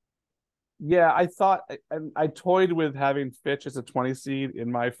 Yeah, I toyed with having Fitch as a 20 seed in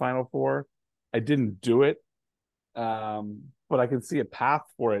my Final Four. I didn't do it, but I can see a path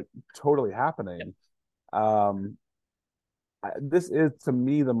for it totally happening. Yep. This is, to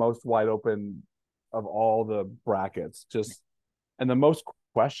me, the most wide open of all the brackets, and the most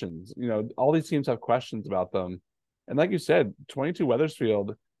questions. All these teams have questions about them. And like you said, 22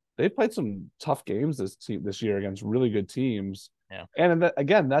 Wethersfield, they played some tough games this year against really good teams. Yeah. And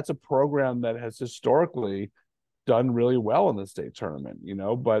again, that's a program that has historically done really well in the state tournament,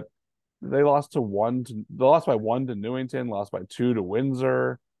 but they lost by 1 to Newington, lost by 2 to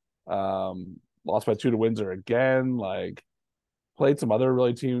Windsor, lost by 2 to Windsor again. Played some other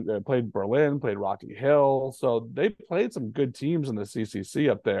really teams. Played Berlin, played Rocky Hill. So they played some good teams in the CCC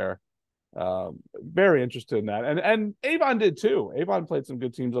up there. Very interested in that. And Avon did too. Avon played some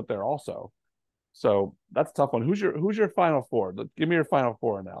good teams up there also. So that's a tough one. Who's your Final Four? Give me your Final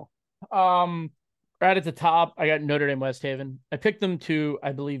Four now. Right at the top, I got Notre Dame West Haven. I picked them to,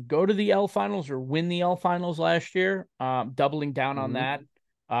 I believe, go to the L finals or win the L finals last year. Doubling down on that.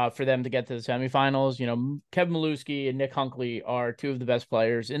 For them to get to the semifinals. Kevin Milewski and Nick Hunkley are 2 of the best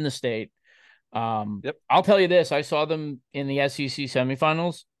players in the state. Yep. I'll tell you this. I saw them in the SEC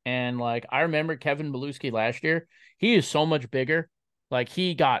semifinals, and I remember Kevin Milewski last year. He is so much bigger.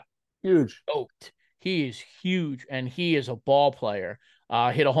 He got huge. Oaked. He is huge, and he is a ball player.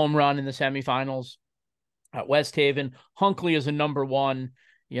 Hit a home run in the semifinals at West Haven. Hunkley is a number 1.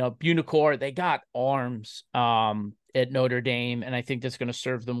 Bunicor, they got arms at Notre Dame, and I think that's going to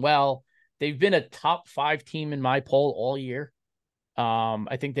serve them well. They've been a top 5 team in my poll all year.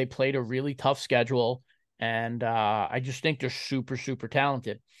 I think they played a really tough schedule, and I just think they're super, super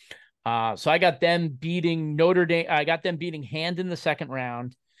talented. So I got them beating Notre Dame. I got them beating Hand in the second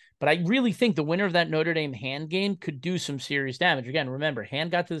round, but I really think the winner of that Notre Dame Hand game could do some serious damage. Again, remember,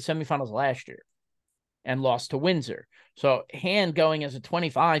 Hand got to the semifinals last year and lost to Windsor. So Hand going as a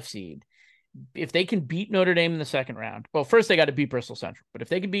 25 seed, if they can beat Notre Dame in the second round, well, first they got to beat Bristol Central, but if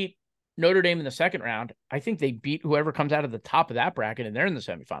they can beat Notre Dame in the second round. I think they beat whoever comes out of the top of that bracket, and they're in the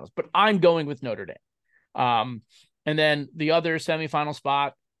semifinals. But I'm going with Notre Dame. And then the other semifinal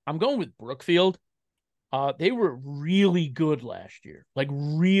spot, I'm going with Brookfield. They were really good last year, like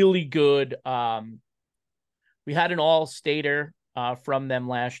really good. We had an all-stater from them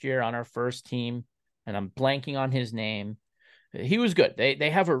last year on our first team, and I'm blanking on his name. He was good. They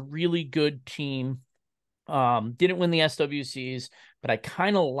have a really good team. Didn't win the SWCs, but I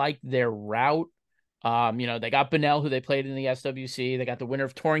kind of like their route. They got Bunnell, who they played in the SWC. They got the winner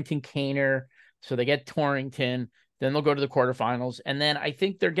of Torrington Caner, so they get Torrington. Then they'll go to the quarterfinals, and then I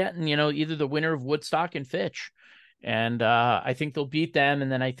think they're getting either the winner of Woodstock and Fitch, and I think they'll beat them,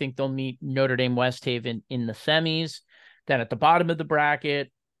 and then I think they'll meet Notre Dame West Haven in the semis. Then at the bottom of the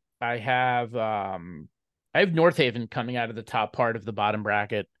bracket, I have North Haven coming out of the top part of the bottom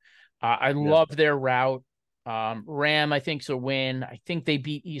bracket. I love their route. Ram, I think, is a win. I think they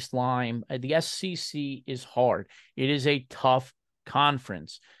beat East Lyme. The SCC is hard. It is a tough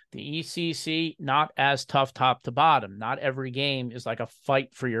conference. The ECC, not as tough top to bottom. Not every game is like a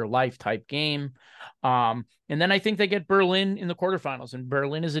fight for your life type game. And then I think they get Berlin in the quarterfinals. And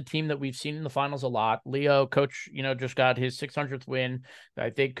Berlin is a team that we've seen in the finals a lot. Leo, coach, just got his 600th win.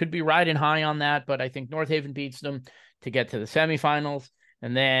 They could be riding high on that, but I think North Haven beats them to get to the semifinals.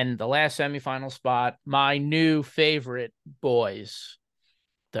 And then the last semifinal spot, my new favorite boys,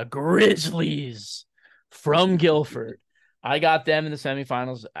 the Grizzlies from Guilford. I got them in the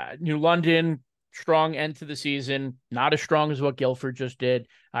semifinals. New London, strong end to the season, not as strong as what Guilford just did.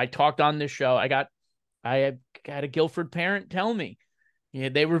 I talked on this show. I had a Guilford parent tell me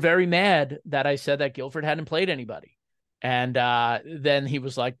they were very mad that I said that Guilford hadn't played anybody. And then he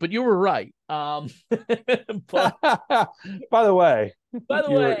was like, but you were right. But, by the way,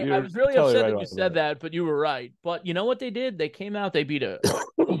 I was really upset that you said that, but you were right. But you know what they did? They came out, they beat a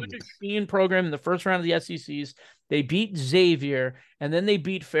Sheehan program in the first round of the SECs. They beat Xavier, and then they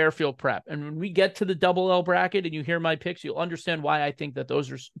beat Fairfield Prep. And when we get to the double L bracket and you hear my picks, you'll understand why I think that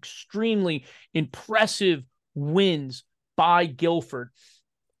those are extremely impressive wins by Guilford.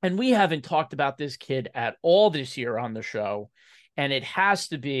 And we haven't talked about this kid at all this year on the show. And it has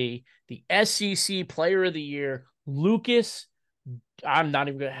to be the SEC Player of the Year, Lucas. I'm not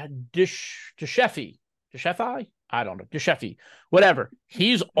even going to DeSheffi. I don't know. DeSheffi. Whatever.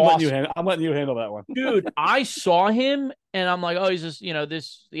 He's awesome. I'm letting you handle that one. Dude, I saw him and I'm like, oh, he's just,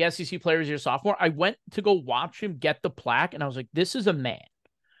 the SEC Player of the Year sophomore. I went to go watch him get the plaque and I was like, this is a man.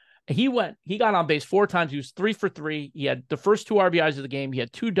 He got on base 4 times. He was 3 for 3. He had the first 2 RBIs of the game. He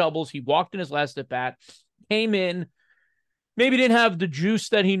had 2 doubles. He walked in his last at bat, came in, maybe didn't have the juice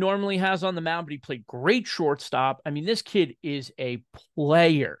that he normally has on the mound, but he played great shortstop. I mean, this kid is a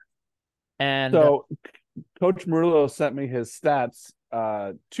player. And so Coach Murillo sent me his stats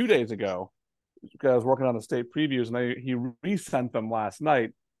 2 days ago because I was working on the state previews, and he resent them last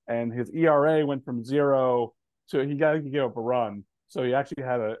night. And his ERA went from 0 to he gave up a run. So he actually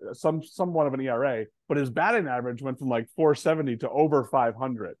had somewhat of an ERA, but his batting average went from like 470 to over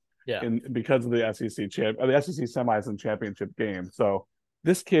 500. Yeah, because of the SEC the SEC semis and championship game. So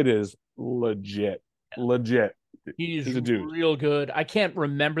this kid is legit. He's a dude, real good. I can't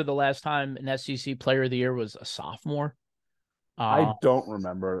remember the last time an SEC Player of the Year was a sophomore. I don't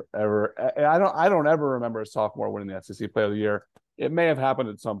remember ever. I don't ever remember a sophomore winning the SEC Player of the Year. It may have happened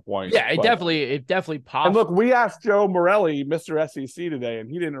at some point. Yeah, it definitely popped. And look, we asked Joe Morelli, Mr. SEC, today, and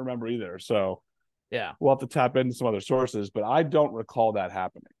he didn't remember either. So yeah, we'll have to tap into some other sources, but I don't recall that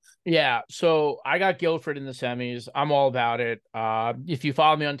happening. Yeah, so I got Guilford in the semis. I'm all about it. If you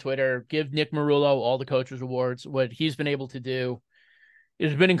follow me on Twitter, give Nick Marullo all the coaches awards. What he's been able to do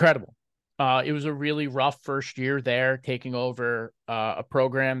has been incredible. It was a really rough first year there, taking over a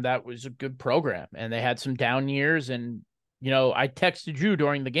program that was a good program, and they had some down years. And I texted you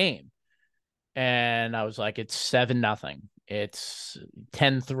during the game, and I was like, "It's 7-0. It's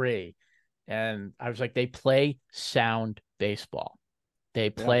 10-3," and I was like, "They play sound baseball. They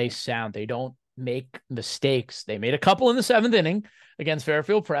play sound. They don't make mistakes. They made a couple in the 7th inning against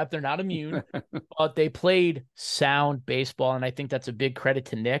Fairfield Prep. They're not immune, but they played sound baseball, and I think that's a big credit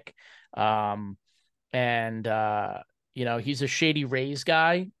to Nick." He's a Shady Rays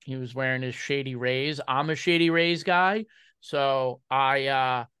guy. He was wearing his Shady Rays. I'm a Shady Rays guy, so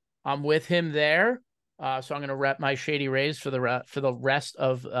I'm with him there. So I'm going to rep my Shady Rays for the rest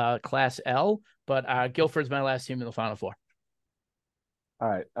of Class L. But Guilford's my last team in the Final Four. All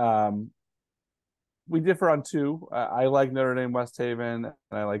right. We differ on 2. I like Notre Dame West Haven, and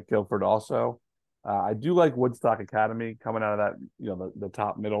I like Guilford also. I do like Woodstock Academy coming out of that, the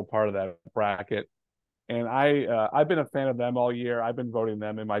top middle part of that bracket. And I've been a fan of them all year. I've been voting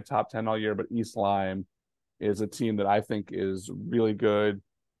them in my top 10 all year, but East Lyme is a team that I think is really good.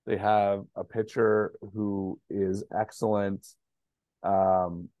 They have a pitcher who is excellent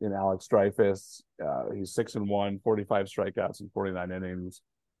in Alex Dreyfus. He's 6-1, 45 strikeouts in 49 innings.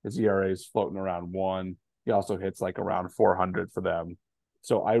 His ERA is floating around 1. He also hits like around 400 for them.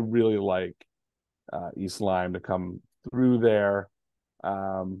 So I really like East Lyme to come through there.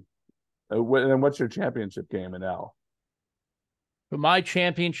 And what's your championship game in L? For my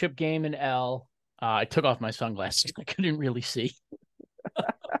championship game in L, I took off my sunglasses. I couldn't really see.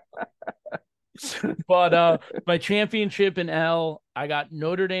 But my championship in L, I got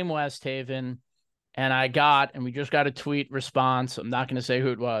Notre Dame West Haven, and we just got a tweet response. I'm not going to say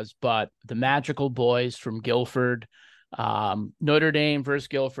who it was, but the Magical Boys from Guilford, Notre Dame versus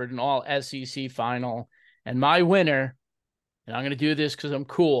Guilford, an all SEC final. And my winner, and I'm going to do this because I'm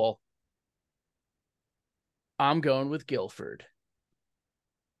cool, I'm going with Guilford.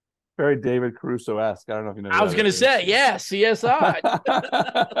 Very David Caruso-esque. I don't know if you know. I was going to say, yeah, CSI.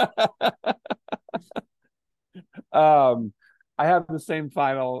 I have the same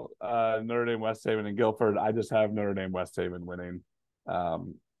final, Notre Dame West Haven and Guilford. I just have Notre Dame West Haven winning.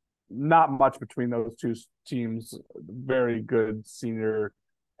 Not much between those two teams. Very good senior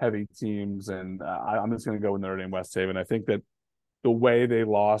heavy teams, and I'm just going to go with Notre Dame West Haven. I think that the way they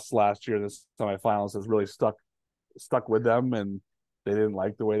lost last year, this semifinals, has really stuck with them, and they didn't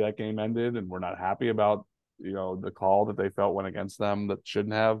like the way that game ended, and we're not happy about the call that they felt went against them that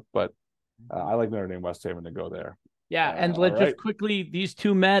shouldn't have. But I like Notre Dame West Haven to go there. Yeah, and let's just quickly, these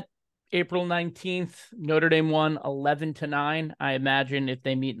two met April 19th. Notre Dame won 11-9. I imagine if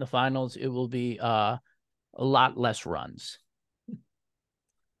they meet in the finals, it will be a lot less runs.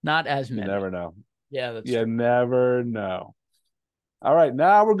 Not as many. You never know. Yeah, that's you never know. All right,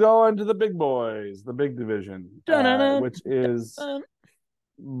 now we're going to the big boys, the big division, which is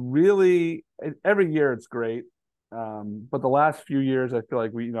really every year it's great. But the last few years, I feel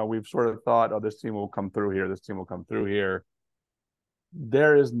like we've sort of thought, oh, this team will come through here. This team will come through here.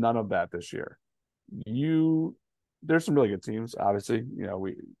 There is none of that this year. There's some really good teams, obviously.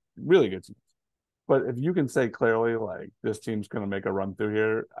 Really good teams. But if you can say clearly, like, this team's going to make a run through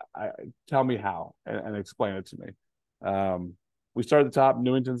here, tell me how and explain it to me. We start at the top.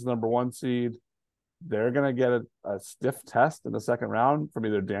 Newington's the number 1 seed. They're going to get a stiff test in the second round from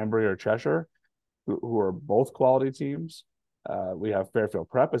either Danbury or Cheshire, who are both quality teams. We have Fairfield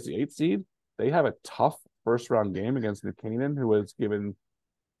Prep as the 8th seed. They have a tough first-round game against New Canaan, who has given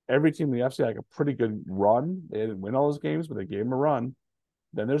every team in the FCI a pretty good run. They didn't win all those games, but they gave them a run.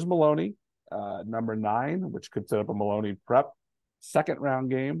 Then there's Maloney, number 9, which could set up a Maloney Prep second-round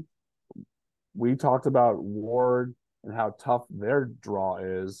game. We talked about Ward and how tough their draw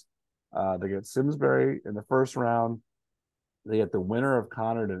is. They get Simsbury in the first round. They get the winner of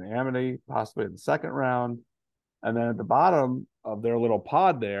Conard and Amity, possibly in the second round. And then at the bottom of their little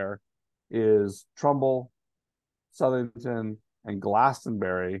pod there is Trumbull, Southington, and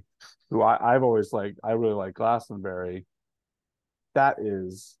Glastonbury, who I've always liked. I really like Glastonbury. That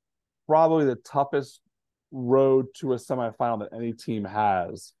is probably the toughest road to a semifinal that any team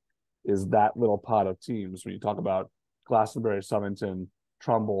has, is that little pod of teams. When you talk about Glastonbury, Southington,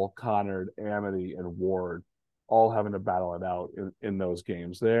 Trumbull, Conard, Amity, and Ward, all having to battle it out in those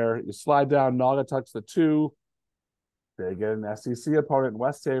games there. You slide down, Naugatuck's the 2. They get an SEC opponent in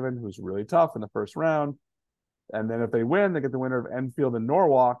West Haven, who's really tough in the first round. And then if they win, they get the winner of Enfield and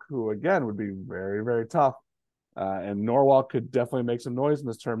Norwalk, who, again, would be very, very tough. And Norwalk could definitely make some noise in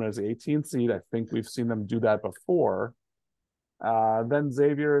this tournament as the 18th seed. I think we've seen them do that before. Then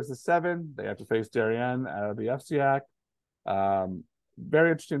Xavier is the 7. They have to face Darien out of the FCIAC.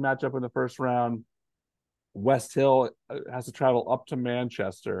 Very interesting matchup in the first round. West Hill has to travel up to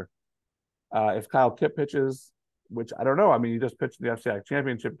Manchester. If Kyle Kipp pitches, which I don't know. I mean, he just pitched the FCIAC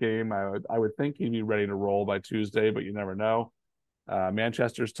championship game. I would think he'd be ready to roll by Tuesday, but you never know.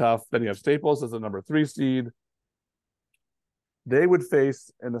 Manchester's tough. Then you have Staples as the number 3 seed. They would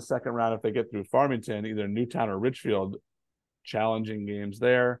face in the second round, if they get through Farmington, either Newtown or Richfield. Challenging games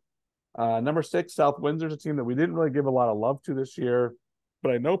there. Number 6, South Windsor's a team that we didn't really give a lot of love to this year,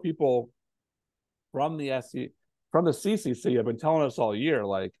 but I know people from the CCC have been telling us all year,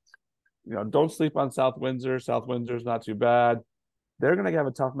 like, don't sleep on South Windsor. South Windsor's not too bad. They're going to have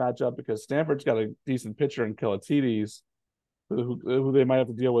a tough matchup because Stanford's got a decent pitcher in Kilatides, who they might have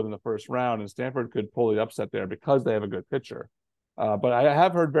to deal with in the first round, and Stanford could pull the upset there because they have a good pitcher. But I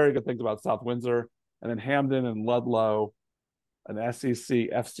have heard very good things about South Windsor. And then Hamden and Ludlow, an SEC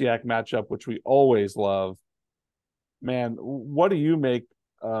FCIAC matchup, which we always love. Man, what do you make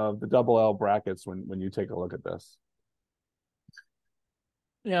of the double L brackets when you take a look at this?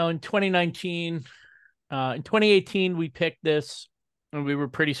 In 2019, in 2018, we picked this and we were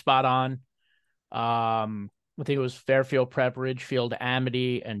pretty spot on. I think it was Fairfield Prep, Ridgefield,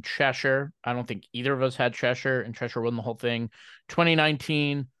 Amity, and Cheshire. I don't think either of us had Cheshire, and Cheshire won the whole thing.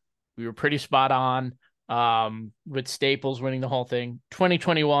 2019, we were pretty spot on, with Staples winning the whole thing.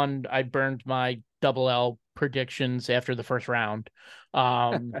 2021, I burned my double L predictions after the first round.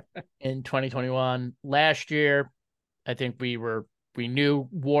 In 2021, last year, I think we knew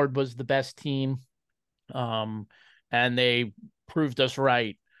Ward was the best team, and they proved us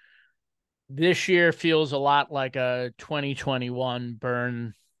right. This year feels a lot like a 2021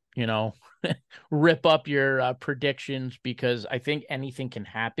 burn, rip up your predictions, because I think anything can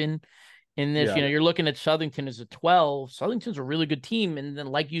happen in this. Yeah. You're looking at Southington as a 12. Southington's a really good team. And then,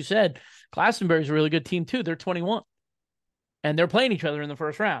 like you said, Glastonbury's a really good team too. They're 21 and they're playing each other in the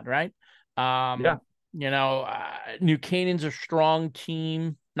first round, right? Yeah. New Canaan's a strong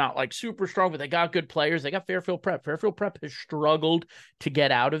team. Not like super strong, but they got good players. They got Fairfield Prep. Fairfield Prep has struggled to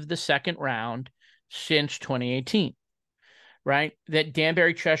get out of the second round since 2018, right? That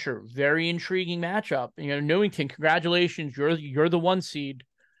Danbury Cheshire, very intriguing matchup. Newington, congratulations. You're the 1 seed.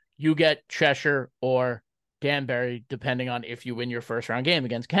 You get Cheshire or Danbury, depending on if you win your first round game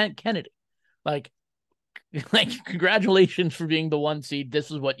against Kennedy. Like congratulations for being the 1 seed.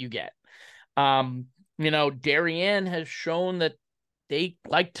 This is what you get. Darien has shown that they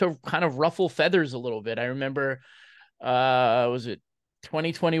like to kind of ruffle feathers a little bit. I remember, was it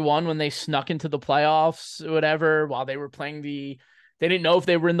 2021 when they snuck into the playoffs or whatever, while they were playing they didn't know if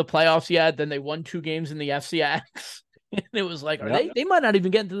they were in the playoffs yet. Then they won 2 games in the FCX. And it was like, they might not even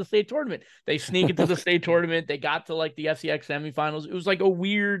get into the state tournament. They sneak into the state tournament. They got to like the FCX semifinals. It was like a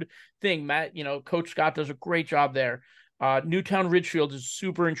weird thing. Matt, Coach Scott does a great job there. Newtown Ridgefield is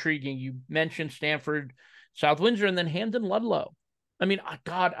super intriguing. You mentioned Stanford, South Windsor, and then Hamden Ludlow. I mean,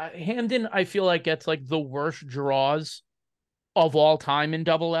 God, Hamden, I feel like gets like the worst draws of all time in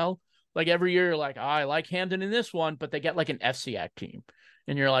double L. Like every year, you're like, I like Hamden in this one, but they get like an FCX team.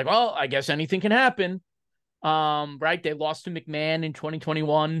 And you're like, well, I guess anything can happen. Right? They lost to McMahon in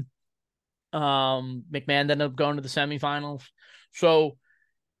 2021. McMahon ended up going to the semifinals. So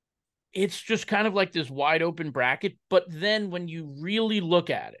it's just kind of like this wide open bracket. But then when you really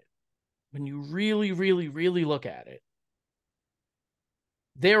look at it, when you really, really, really look at it,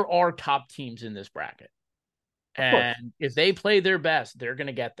 there are top teams in this bracket. And if they play their best, they're going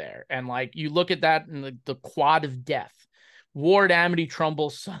to get there. And like you look at that in the quad of death, Ward, Amity, Trumbull,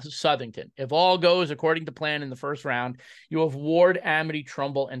 Southington. If all goes according to plan in the first round, you have Ward, Amity,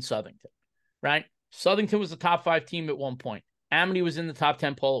 Trumbull, and Southington, right? Southington was the top 5 team at one point. Amity was in the top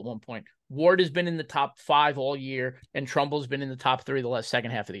 10 poll at one point. Ward has been in the top 5 all year, and Trumbull's been in the top 3 the last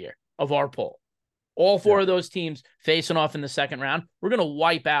second half of the year of our poll. All 4 of those teams facing off in the second round. We're going to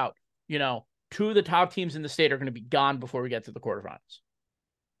wipe out, 2 of the top teams in the state are going to be gone before we get to the quarterfinals.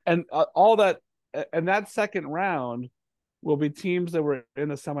 And all that, and that second round will be teams that were in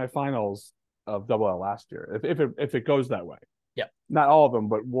the semifinals of Double L last year, if it goes that way. Yeah, not all of them,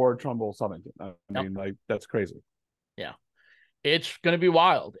 but Ward, Trumbull, Southington. I mean, like that's crazy. Yeah, it's going to be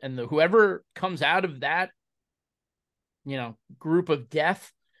wild, and whoever comes out of that, group of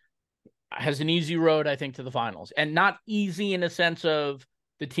death has an easy road, I think, to the finals. And not easy in a sense of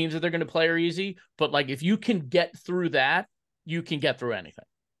the teams that they're going to play are easy, but like if you can get through that, you can get through anything.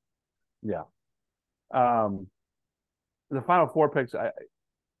 Yeah. The final 4 picks, I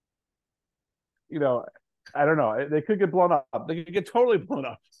don't know. They could get blown up. They could get totally blown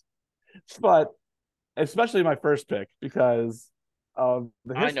up. But especially my first pick because of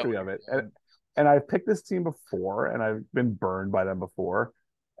the history of it. And I've picked this team before, and I've been burned by them before.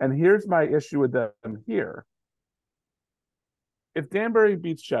 And here's my issue with them here. If Danbury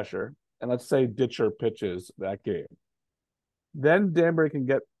beats Cheshire, and let's say Ditcher pitches that game, then if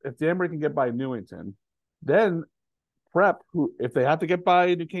Danbury can get by Newington, then Prep, if they have to get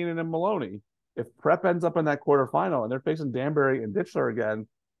by New Canaan and Maloney, if Prep ends up in that quarterfinal and they're facing Danbury and Ditcher again,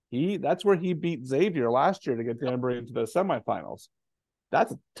 that's where he beat Xavier last year to get Danbury into the semifinals.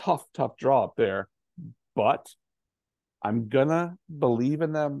 That's a tough draw up there. But I'm gonna believe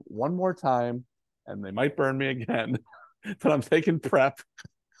in them one more time, and they might burn me again. But I'm taking Prep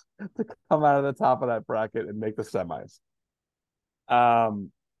to come out of the top of that bracket and make the semis.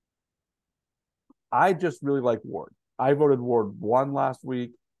 I just really like Ward. I voted Ward 1 last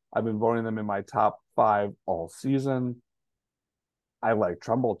week. I've been voting them in my top 5 all season. I like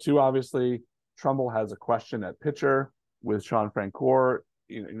Trumbull too, obviously. Trumbull has a question at pitcher with Sean Francoeur,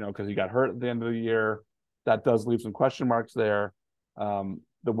 because he got hurt at the end of the year. That does leave some question marks there.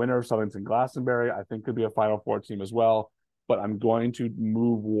 The winner of Southington Glastonbury, I think, could be a Final Four team as well. But I'm going to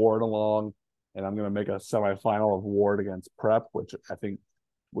move Ward along, and I'm going to make a semifinal of Ward against Prep, which I think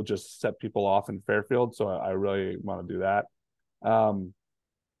will just set people off in Fairfield. So I really want to do that.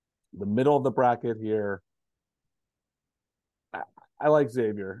 The middle of the bracket here, I like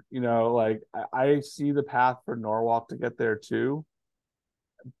Xavier. Like I see the path for Norwalk to get there too,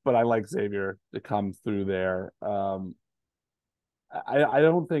 but I like Xavier to come through there. I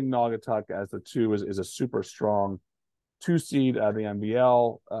don't think Naugatuck as the 2 is a super strong 2 seed of the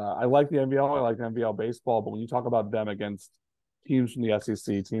NBL. I like the NBL. I like NBL baseball, but when you talk about them against teams from the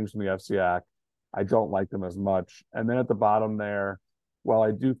SEC, teams from the FCAC, I don't like them as much. And then at the bottom there, while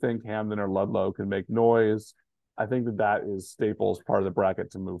I do think Hamden or Ludlow can make noise, I think that is Staples part of the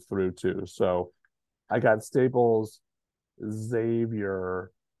bracket to move through too. So I got Staples,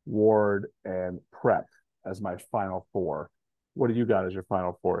 Xavier, Ward, and Prep as my final 4. What do you got as your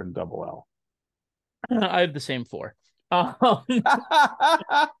final 4 in Double L? I have the same 4.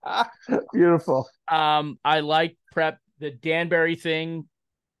 Beautiful. I like Prep. The Danbury thing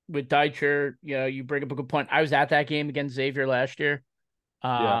with Deitcher, you bring up a good point. I was at that game against Xavier last year.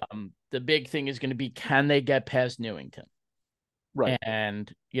 The big thing is going to be, can they get past Newington? Right. And,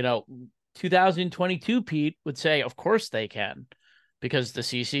 2022, Pete would say, of course they can, because the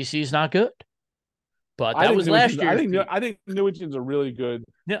CCC is not good. But that was last year. I think Newington's a really good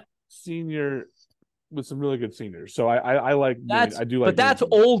senior with some really good seniors. So I like that. I do like. But that's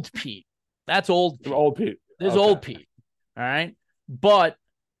old Pete. That's old Pete. Old Pete. There's old Pete. All right. But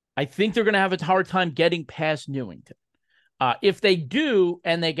I think they're going to have a hard time getting past Newington. If they do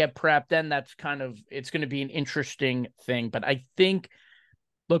and they get Prep, then that's it's going to be an interesting thing. But I think,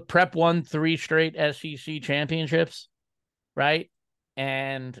 look, Prep won 3 straight SEC championships, right?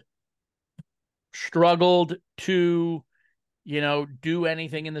 And struggled to, do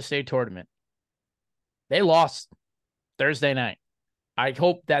anything in the state tournament. They lost Thursday night. I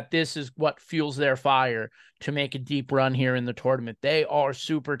hope that this is what fuels their fire to make a deep run here in the tournament. They are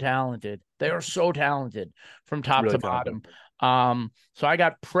super talented. They are so talented from top to bottom. So I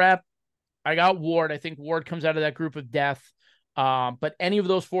got Prep. I got Ward. I think Ward comes out of that group of death. But any of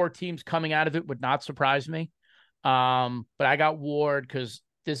those 4 teams coming out of it would not surprise me. But I got Ward because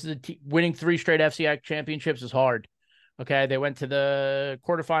this is winning 3 straight FCI championships is hard. Okay, they went to the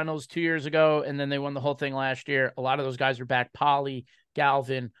quarterfinals 2 years ago, and then they won the whole thing last year. A lot of those guys are back. Polly,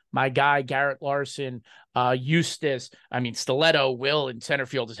 Galvin, my guy, Garrett Larson, Eustace. I mean, Stiletto, Will in center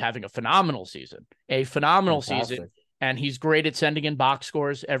field is having a phenomenal season. Season. And he's great at sending in box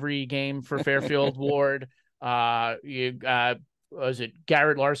scores every game for Fairfield Ward. Was it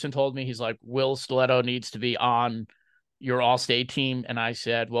Garrett Larson told me, he's like, Will Stiletto needs to be on your all-state team. And I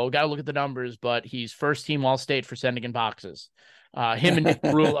said, well, we got to look at the numbers, but he's first team all-state for sending in boxes. Him and Nick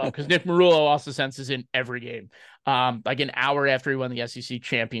Marullo, because Nick Marullo also senses in every game. Like an hour after he won the SEC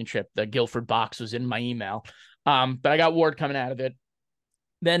championship, the Guilford box was in my email. But I got Ward coming out of it.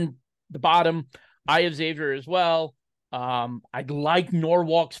 Then the bottom, I have Xavier as well. I like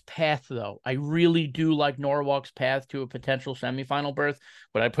Norwalk's path, though. I really do like Norwalk's path to a potential semifinal berth.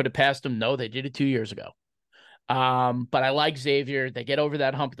 Would I put it past them? No, they did it 2 years ago. But I like Xavier. They get over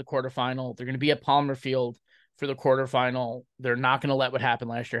that hump at the quarterfinal. They're going to be at Palmer Field for the quarterfinal. They're not going to let what happened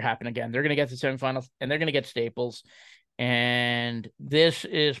last year happen again. They're going to get to the semifinals, and they're going to get Staples. And this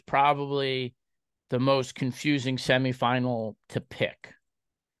is probably the most confusing semifinal to pick.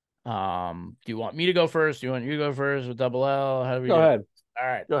 Do you want me to go first? Do you want you to go first with Double L? How do we go ahead? All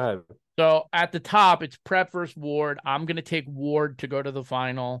right. Go ahead. So at the top, it's Prep versus Ward. I'm going to take Ward to go to the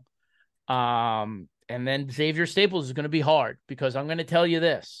final. And then Xavier Staples is going to be hard because I'm going to tell you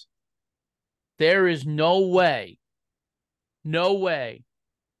this. There is no way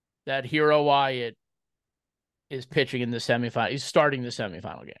that Hero Wyatt is pitching in the semifinal. He's starting the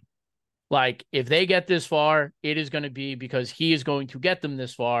semifinal game. Like, if they get this far, it is going to be because he is going to get them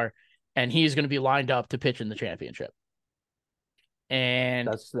this far, and he is going to be lined up to pitch in the championship. And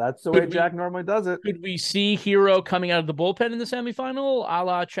that's the way Jack normally does it. Could we see Hero coming out of the bullpen in the semifinal, a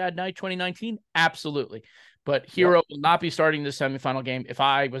la Chad Knight 2019? Absolutely. But Hero will not be starting the semifinal game if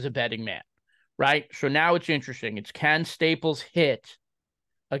I was a betting man, right? So now it's interesting. It's, can Staples hit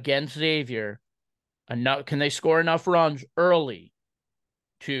against Xavier? Can they score enough runs early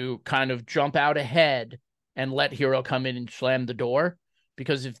to kind of jump out ahead and let Hero come in and slam the door?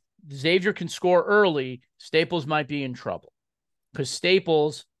 Because if Xavier can score early, Staples might be in trouble. Because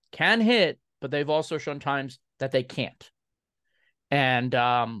Staples can hit, but they've also shown times that they can't. And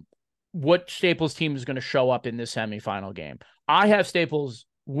what Staples team is going to show up in this semifinal game? I have Staples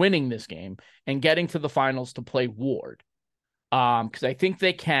winning this game and getting to the finals to play Ward. because I think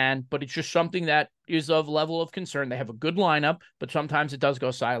they can, but it's just something that is of level of concern. They have a good lineup, but sometimes it does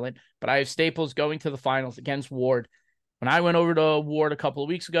go silent. But I have Staples going to the finals against Ward. When I went over to Ward a couple of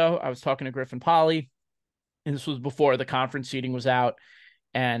weeks ago, I was talking to Griffin Polly, and this was before the conference seating was out.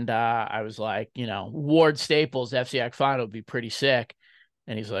 And I was like, Ward Staples FCX final would be pretty sick.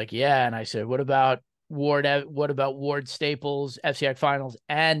 And he's like, yeah. And I said, what about Ward Staples FCX finals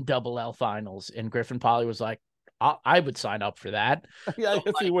and Double L finals? And Griffin Polly was like, I would sign up for that. Yeah, I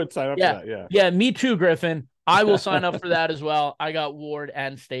guess he would sign up for that. Yeah. Yeah, me too, Griffin. I will sign up for that as well. I got Ward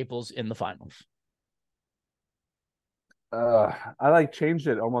and Staples in the finals. I changed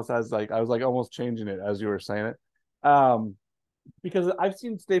it almost as I was almost changing it as you were saying it. Because I've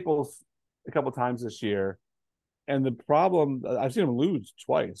seen Staples a couple times this year, and the problem I've seen them lose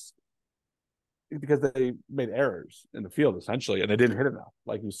twice because they made errors in the field essentially, and they didn't hit enough,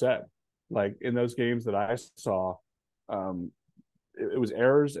 like you said. Like in those games that I saw, it was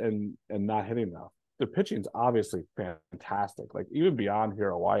errors and not hitting enough. The pitching's obviously fantastic. Like even beyond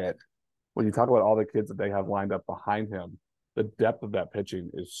Hero Wyatt, when you talk about all the kids that they have lined up behind him, the depth of that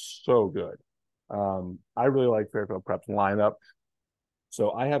pitching is so good. I really like Fairfield Prep's lineup.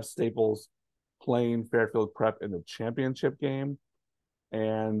 So I have Staples playing Fairfield Prep in the championship game.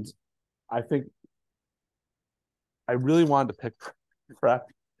 And I think I really wanted to pick Prep.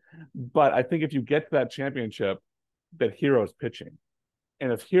 But I think if you get to that championship, that Hero's pitching.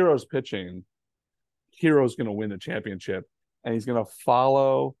 And if Hero's pitching, Hero's going to win the championship. And he's going to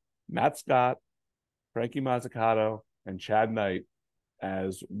follow Matt Scott, Frankie Mazzucato, and Chad Knight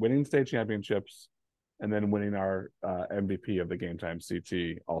as winning state championships and then winning our MVP of the Game Time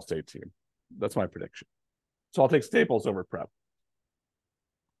CT All-State team. That's my prediction. So I'll take Staples over Prep.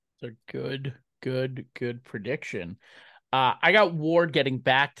 It's a good prediction. I got Ward getting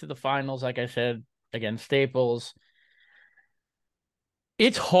back to the finals, like I said, against Staples.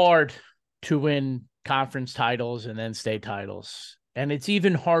 It's hard to win conference titles and then state titles. And it's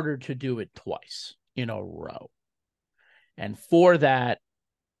even harder to do it twice in a row. And for that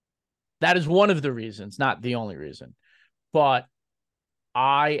is one of the reasons, not the only reason. But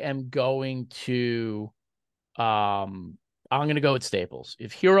I am going to I'm going to go with Staples.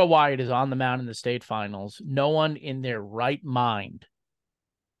 If Hero Wyatt is on the mound in the state finals, no one in their right mind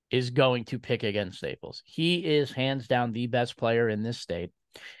is going to pick against Staples. He is hands down the best player in this state.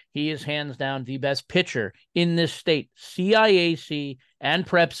 He is hands down the best pitcher in this state, CIAC and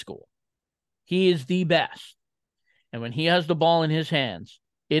prep school. He is the best. And when he has the ball in his hands,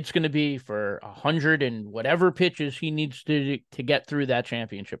 it's going to be for 100 and whatever pitches he needs to get through that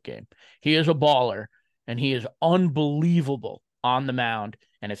championship game. He is a baller, and he is unbelievable on the mound.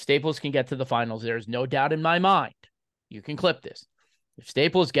 And if Staples can get to the finals, there's no doubt in my mind. You can clip this. If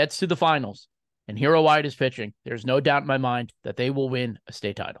Staples gets to the finals and Hero Wyatt is pitching, there's no doubt in my mind that they will win a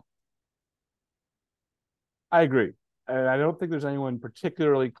state title. I agree. And I don't think there's anyone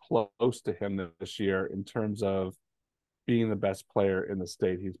particularly close to him this year in terms of being the best player in the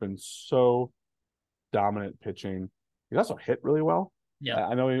state. He's been so dominant pitching. He also hit really well. Yeah,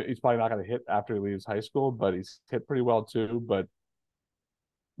 I know he's probably not going to hit after he leaves high school, but he's hit pretty well too. But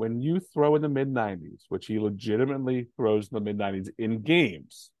when you throw in the mid-90s, which he legitimately throws in the mid-90s in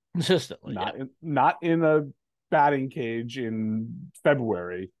games, consistently, not in a batting cage in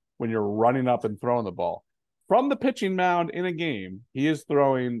February when you're running up and throwing the ball. From the pitching mound in a game, he is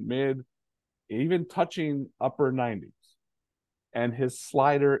throwing mid, even touching upper 90s. And his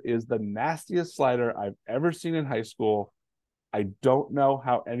slider is the nastiest slider I've ever seen in high school. I don't know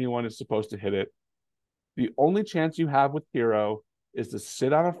how anyone is supposed to hit it. The only chance you have with Hero is to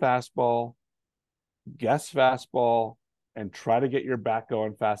sit on a fastball, guess fastball, and try to get your back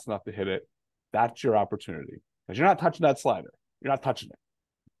going fast enough to hit it. That's your opportunity. Because you're not touching that slider. You're not touching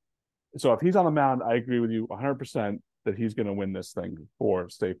it. So if he's on the mound, I agree with you 100% that he's going to win this thing for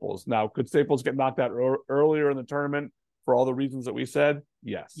Staples. Now, could Staples get knocked out earlier in the tournament for all the reasons that we said?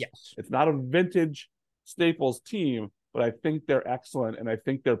 Yes. It's not a vintage Staples team, but I think they're excellent, and I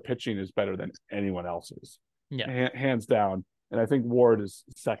think their pitching is better than anyone else's. Yeah. Hands down. And I think Ward is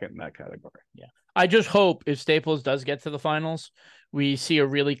second in that category. Yeah. I just hope if Staples does get to the finals, we see a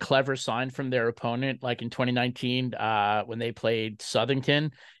really clever sign from their opponent, like in 2019 when they played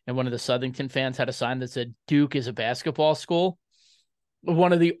Southington, and one of the Southington fans had a sign that said Duke is a basketball school.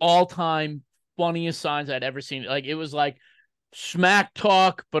 One of the all-time funniest signs I'd ever seen. Like, it was like smack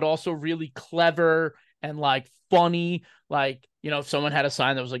talk, but also really clever and like funny. Like, if someone had a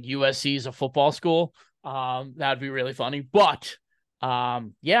sign that was like USC is a football school, that'd be really funny. But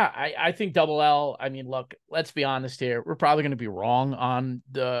I think Double L. I mean, look, let's be honest here. We're probably going to be wrong on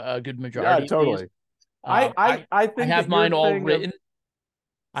a good majority. Yeah, totally. I think I have mine all written.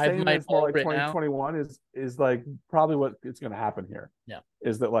 I have mine all like written 2021 is like probably what it's going to happen here. Yeah,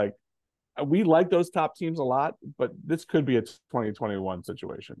 is that like we like those top teams a lot, but this could be a 2021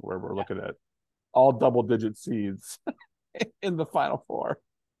 situation where we're looking at all double-digit seeds in the Final Four.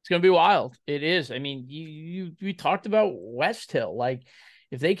 It's going to be wild. It is. I mean, we talked about West Hill. Like,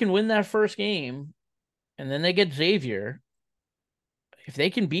 if they can win that first game, and then they get Xavier, if they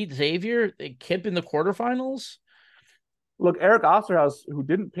can beat Xavier, they Kip in the quarterfinals. Look, Eric Osterhaus, who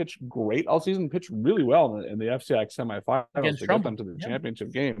didn't pitch great all season, pitched really well in the FCX semifinals to get them to the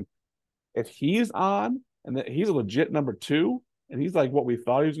championship game. If he's on and that he's a legit number 2, and he's like what we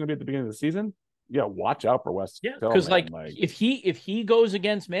thought he was going to be at the beginning of the season, watch out for West Hill. Yeah, because like if he goes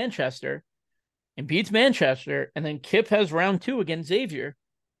against Manchester and beats Manchester, and then Kip has round 2 against Xavier,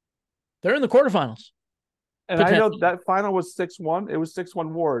 they're in the quarterfinals. And I know that final was 6-1. It was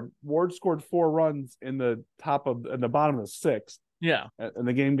 6-1 Ward. Ward scored 4 runs in the bottom of the 6th. Yeah. And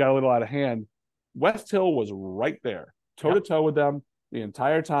the game got a little out of hand. West Hill was right there, toe-to-toe with them the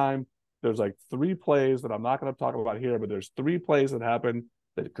entire time. There's like 3 plays that I'm not going to talk about here, but there's 3 plays that happened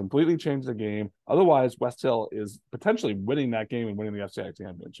that completely changed the game. Otherwise, West Hill is potentially winning that game and winning the FCX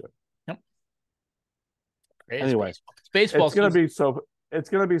championship. Yep. Anyway, it's going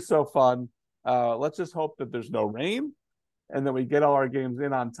to be so fun. Let's just hope that there's no rain and that we get all our games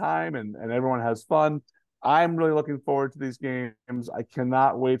in on time and everyone has fun. I'm really looking forward to these games. I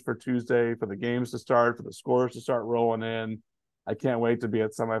cannot wait for Tuesday for the games to start, for the scores to start rolling in. I can't wait to be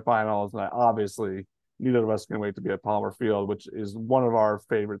at semifinals. And obviously, neither of us can wait to be at Palmer Field, which is one of our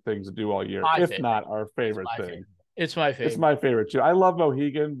favorite things to do all year, not our favorite thing. It's my favorite. It's my favorite too. I love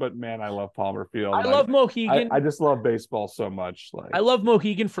Mohegan, but man, I love Palmer Field. I love Mohegan. I just love baseball so much. Like I love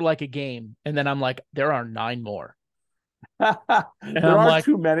Mohegan for like a game, and then I'm like, there are 9 more. There are like,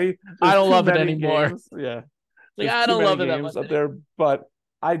 too many. I don't love it anymore. Games. Yeah, like I don't love it that much up there, but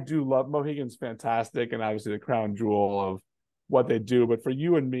I do love Mohegan's fantastic, and obviously the crown jewel of what they do. But for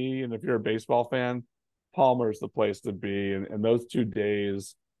you and me, and if you're a baseball fan, Palmer's the place to be, and those 2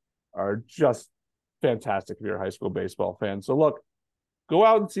 days are just fantastic if you're a high school baseball fan. So look, go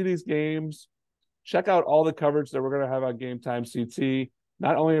out and see these games. Check out all the coverage that we're going to have on Game Time CT.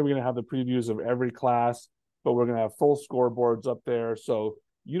 Not only are we going to have the previews of every class, but we're going to have full scoreboards up there. So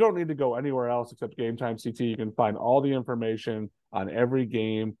you don't need to go anywhere else except Game Time CT. You can find all the information on every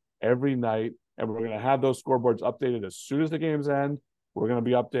game, every night, and we're going to have those scoreboards updated as soon as the games end. We're going to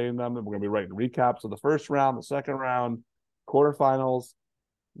be updating them, and we're going to be writing recaps of the first round, the second round, quarterfinals.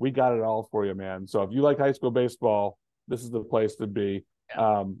 We got it all for you, man. So if you like high school baseball, this is the place to be.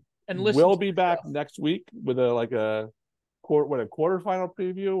 And we'll be back next week with a quarterfinal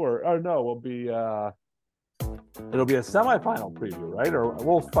preview, or no, we'll be it'll be a semifinal preview, right? Or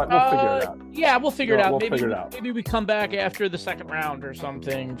we'll figure it out. Yeah, we'll figure it out. Maybe we come back after the second round or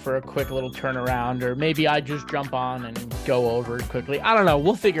something for a quick little turnaround, or maybe I just jump on and go over it quickly. I don't know.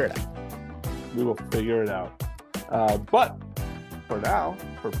 We'll figure it out. We will figure it out. But for now,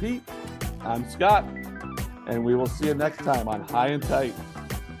 for Pete, I'm Scott, and we will see you next time on High and Tight.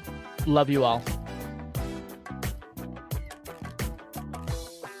 Love you all.